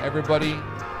 Everybody,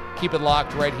 keep it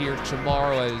locked right here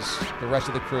tomorrow as the rest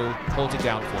of the crew holds it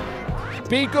down for you.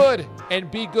 Be good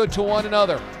and be good to one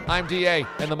another. I'm DA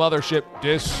and the mothership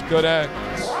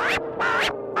disconnects.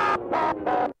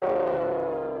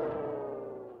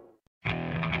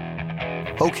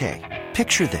 Okay,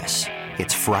 picture this.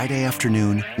 It's Friday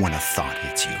afternoon when a thought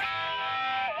hits you.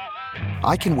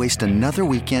 I can waste another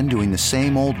weekend doing the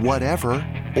same old whatever,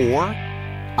 or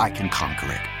I can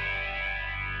conquer it.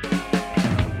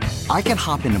 I can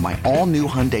hop into my all-new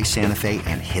Hyundai Santa Fe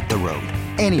and hit the road.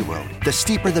 Any road. The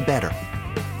steeper, the better.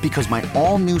 Because my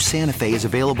all-new Santa Fe is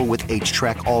available with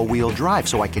H-Track all-wheel drive,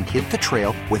 so I can hit the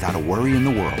trail without a worry in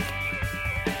the world.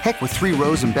 Heck, with 3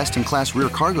 rows and best-in-class rear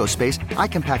cargo space, I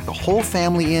can pack the whole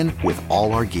family in with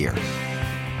all our gear.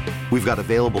 We've got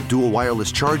available dual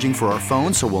wireless charging for our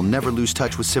phones, so we'll never lose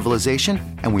touch with civilization,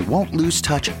 and we won't lose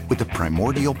touch with the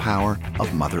primordial power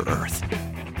of Mother Earth.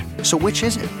 So which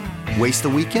is it? Waste the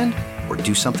weekend or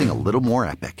do something a little more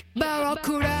epic?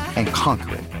 And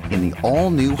conquer it in the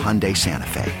all-new Hyundai Santa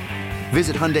Fe.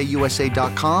 Visit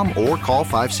HyundaiUSA.com or call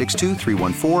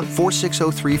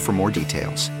 562-314-4603 for more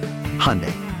details.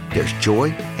 Hyundai, there's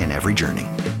joy in every journey.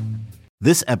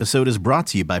 This episode is brought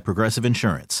to you by Progressive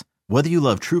Insurance. Whether you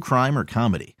love true crime or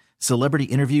comedy, celebrity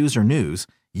interviews or news,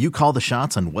 you call the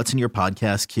shots on what's in your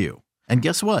podcast queue. And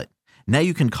guess what? Now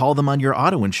you can call them on your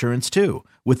auto insurance too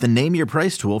with the Name Your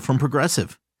Price tool from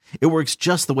Progressive. It works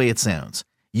just the way it sounds.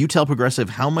 You tell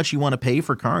Progressive how much you want to pay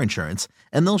for car insurance,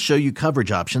 and they'll show you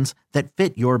coverage options that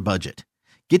fit your budget.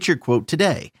 Get your quote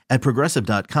today at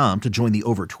Progressive.com to join the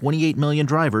over 28 million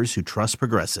drivers who trust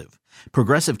Progressive.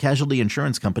 Progressive Casualty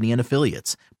Insurance Company and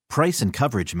Affiliates. Price and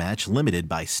coverage match limited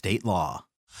by state law.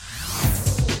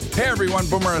 Hey everyone,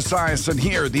 Boomer Esiason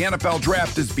here. The NFL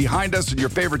Draft is behind us and your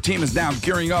favorite team is now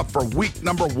gearing up for week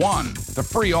number 1. The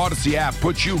free Odyssey app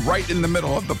puts you right in the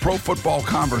middle of the pro football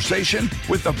conversation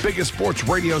with the biggest sports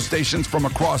radio stations from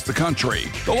across the country.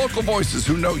 The local voices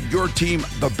who know your team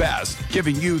the best,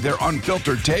 giving you their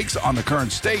unfiltered takes on the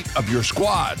current state of your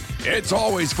squad. It's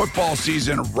always football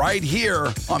season right here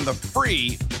on the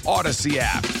free Odyssey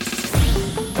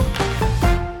app.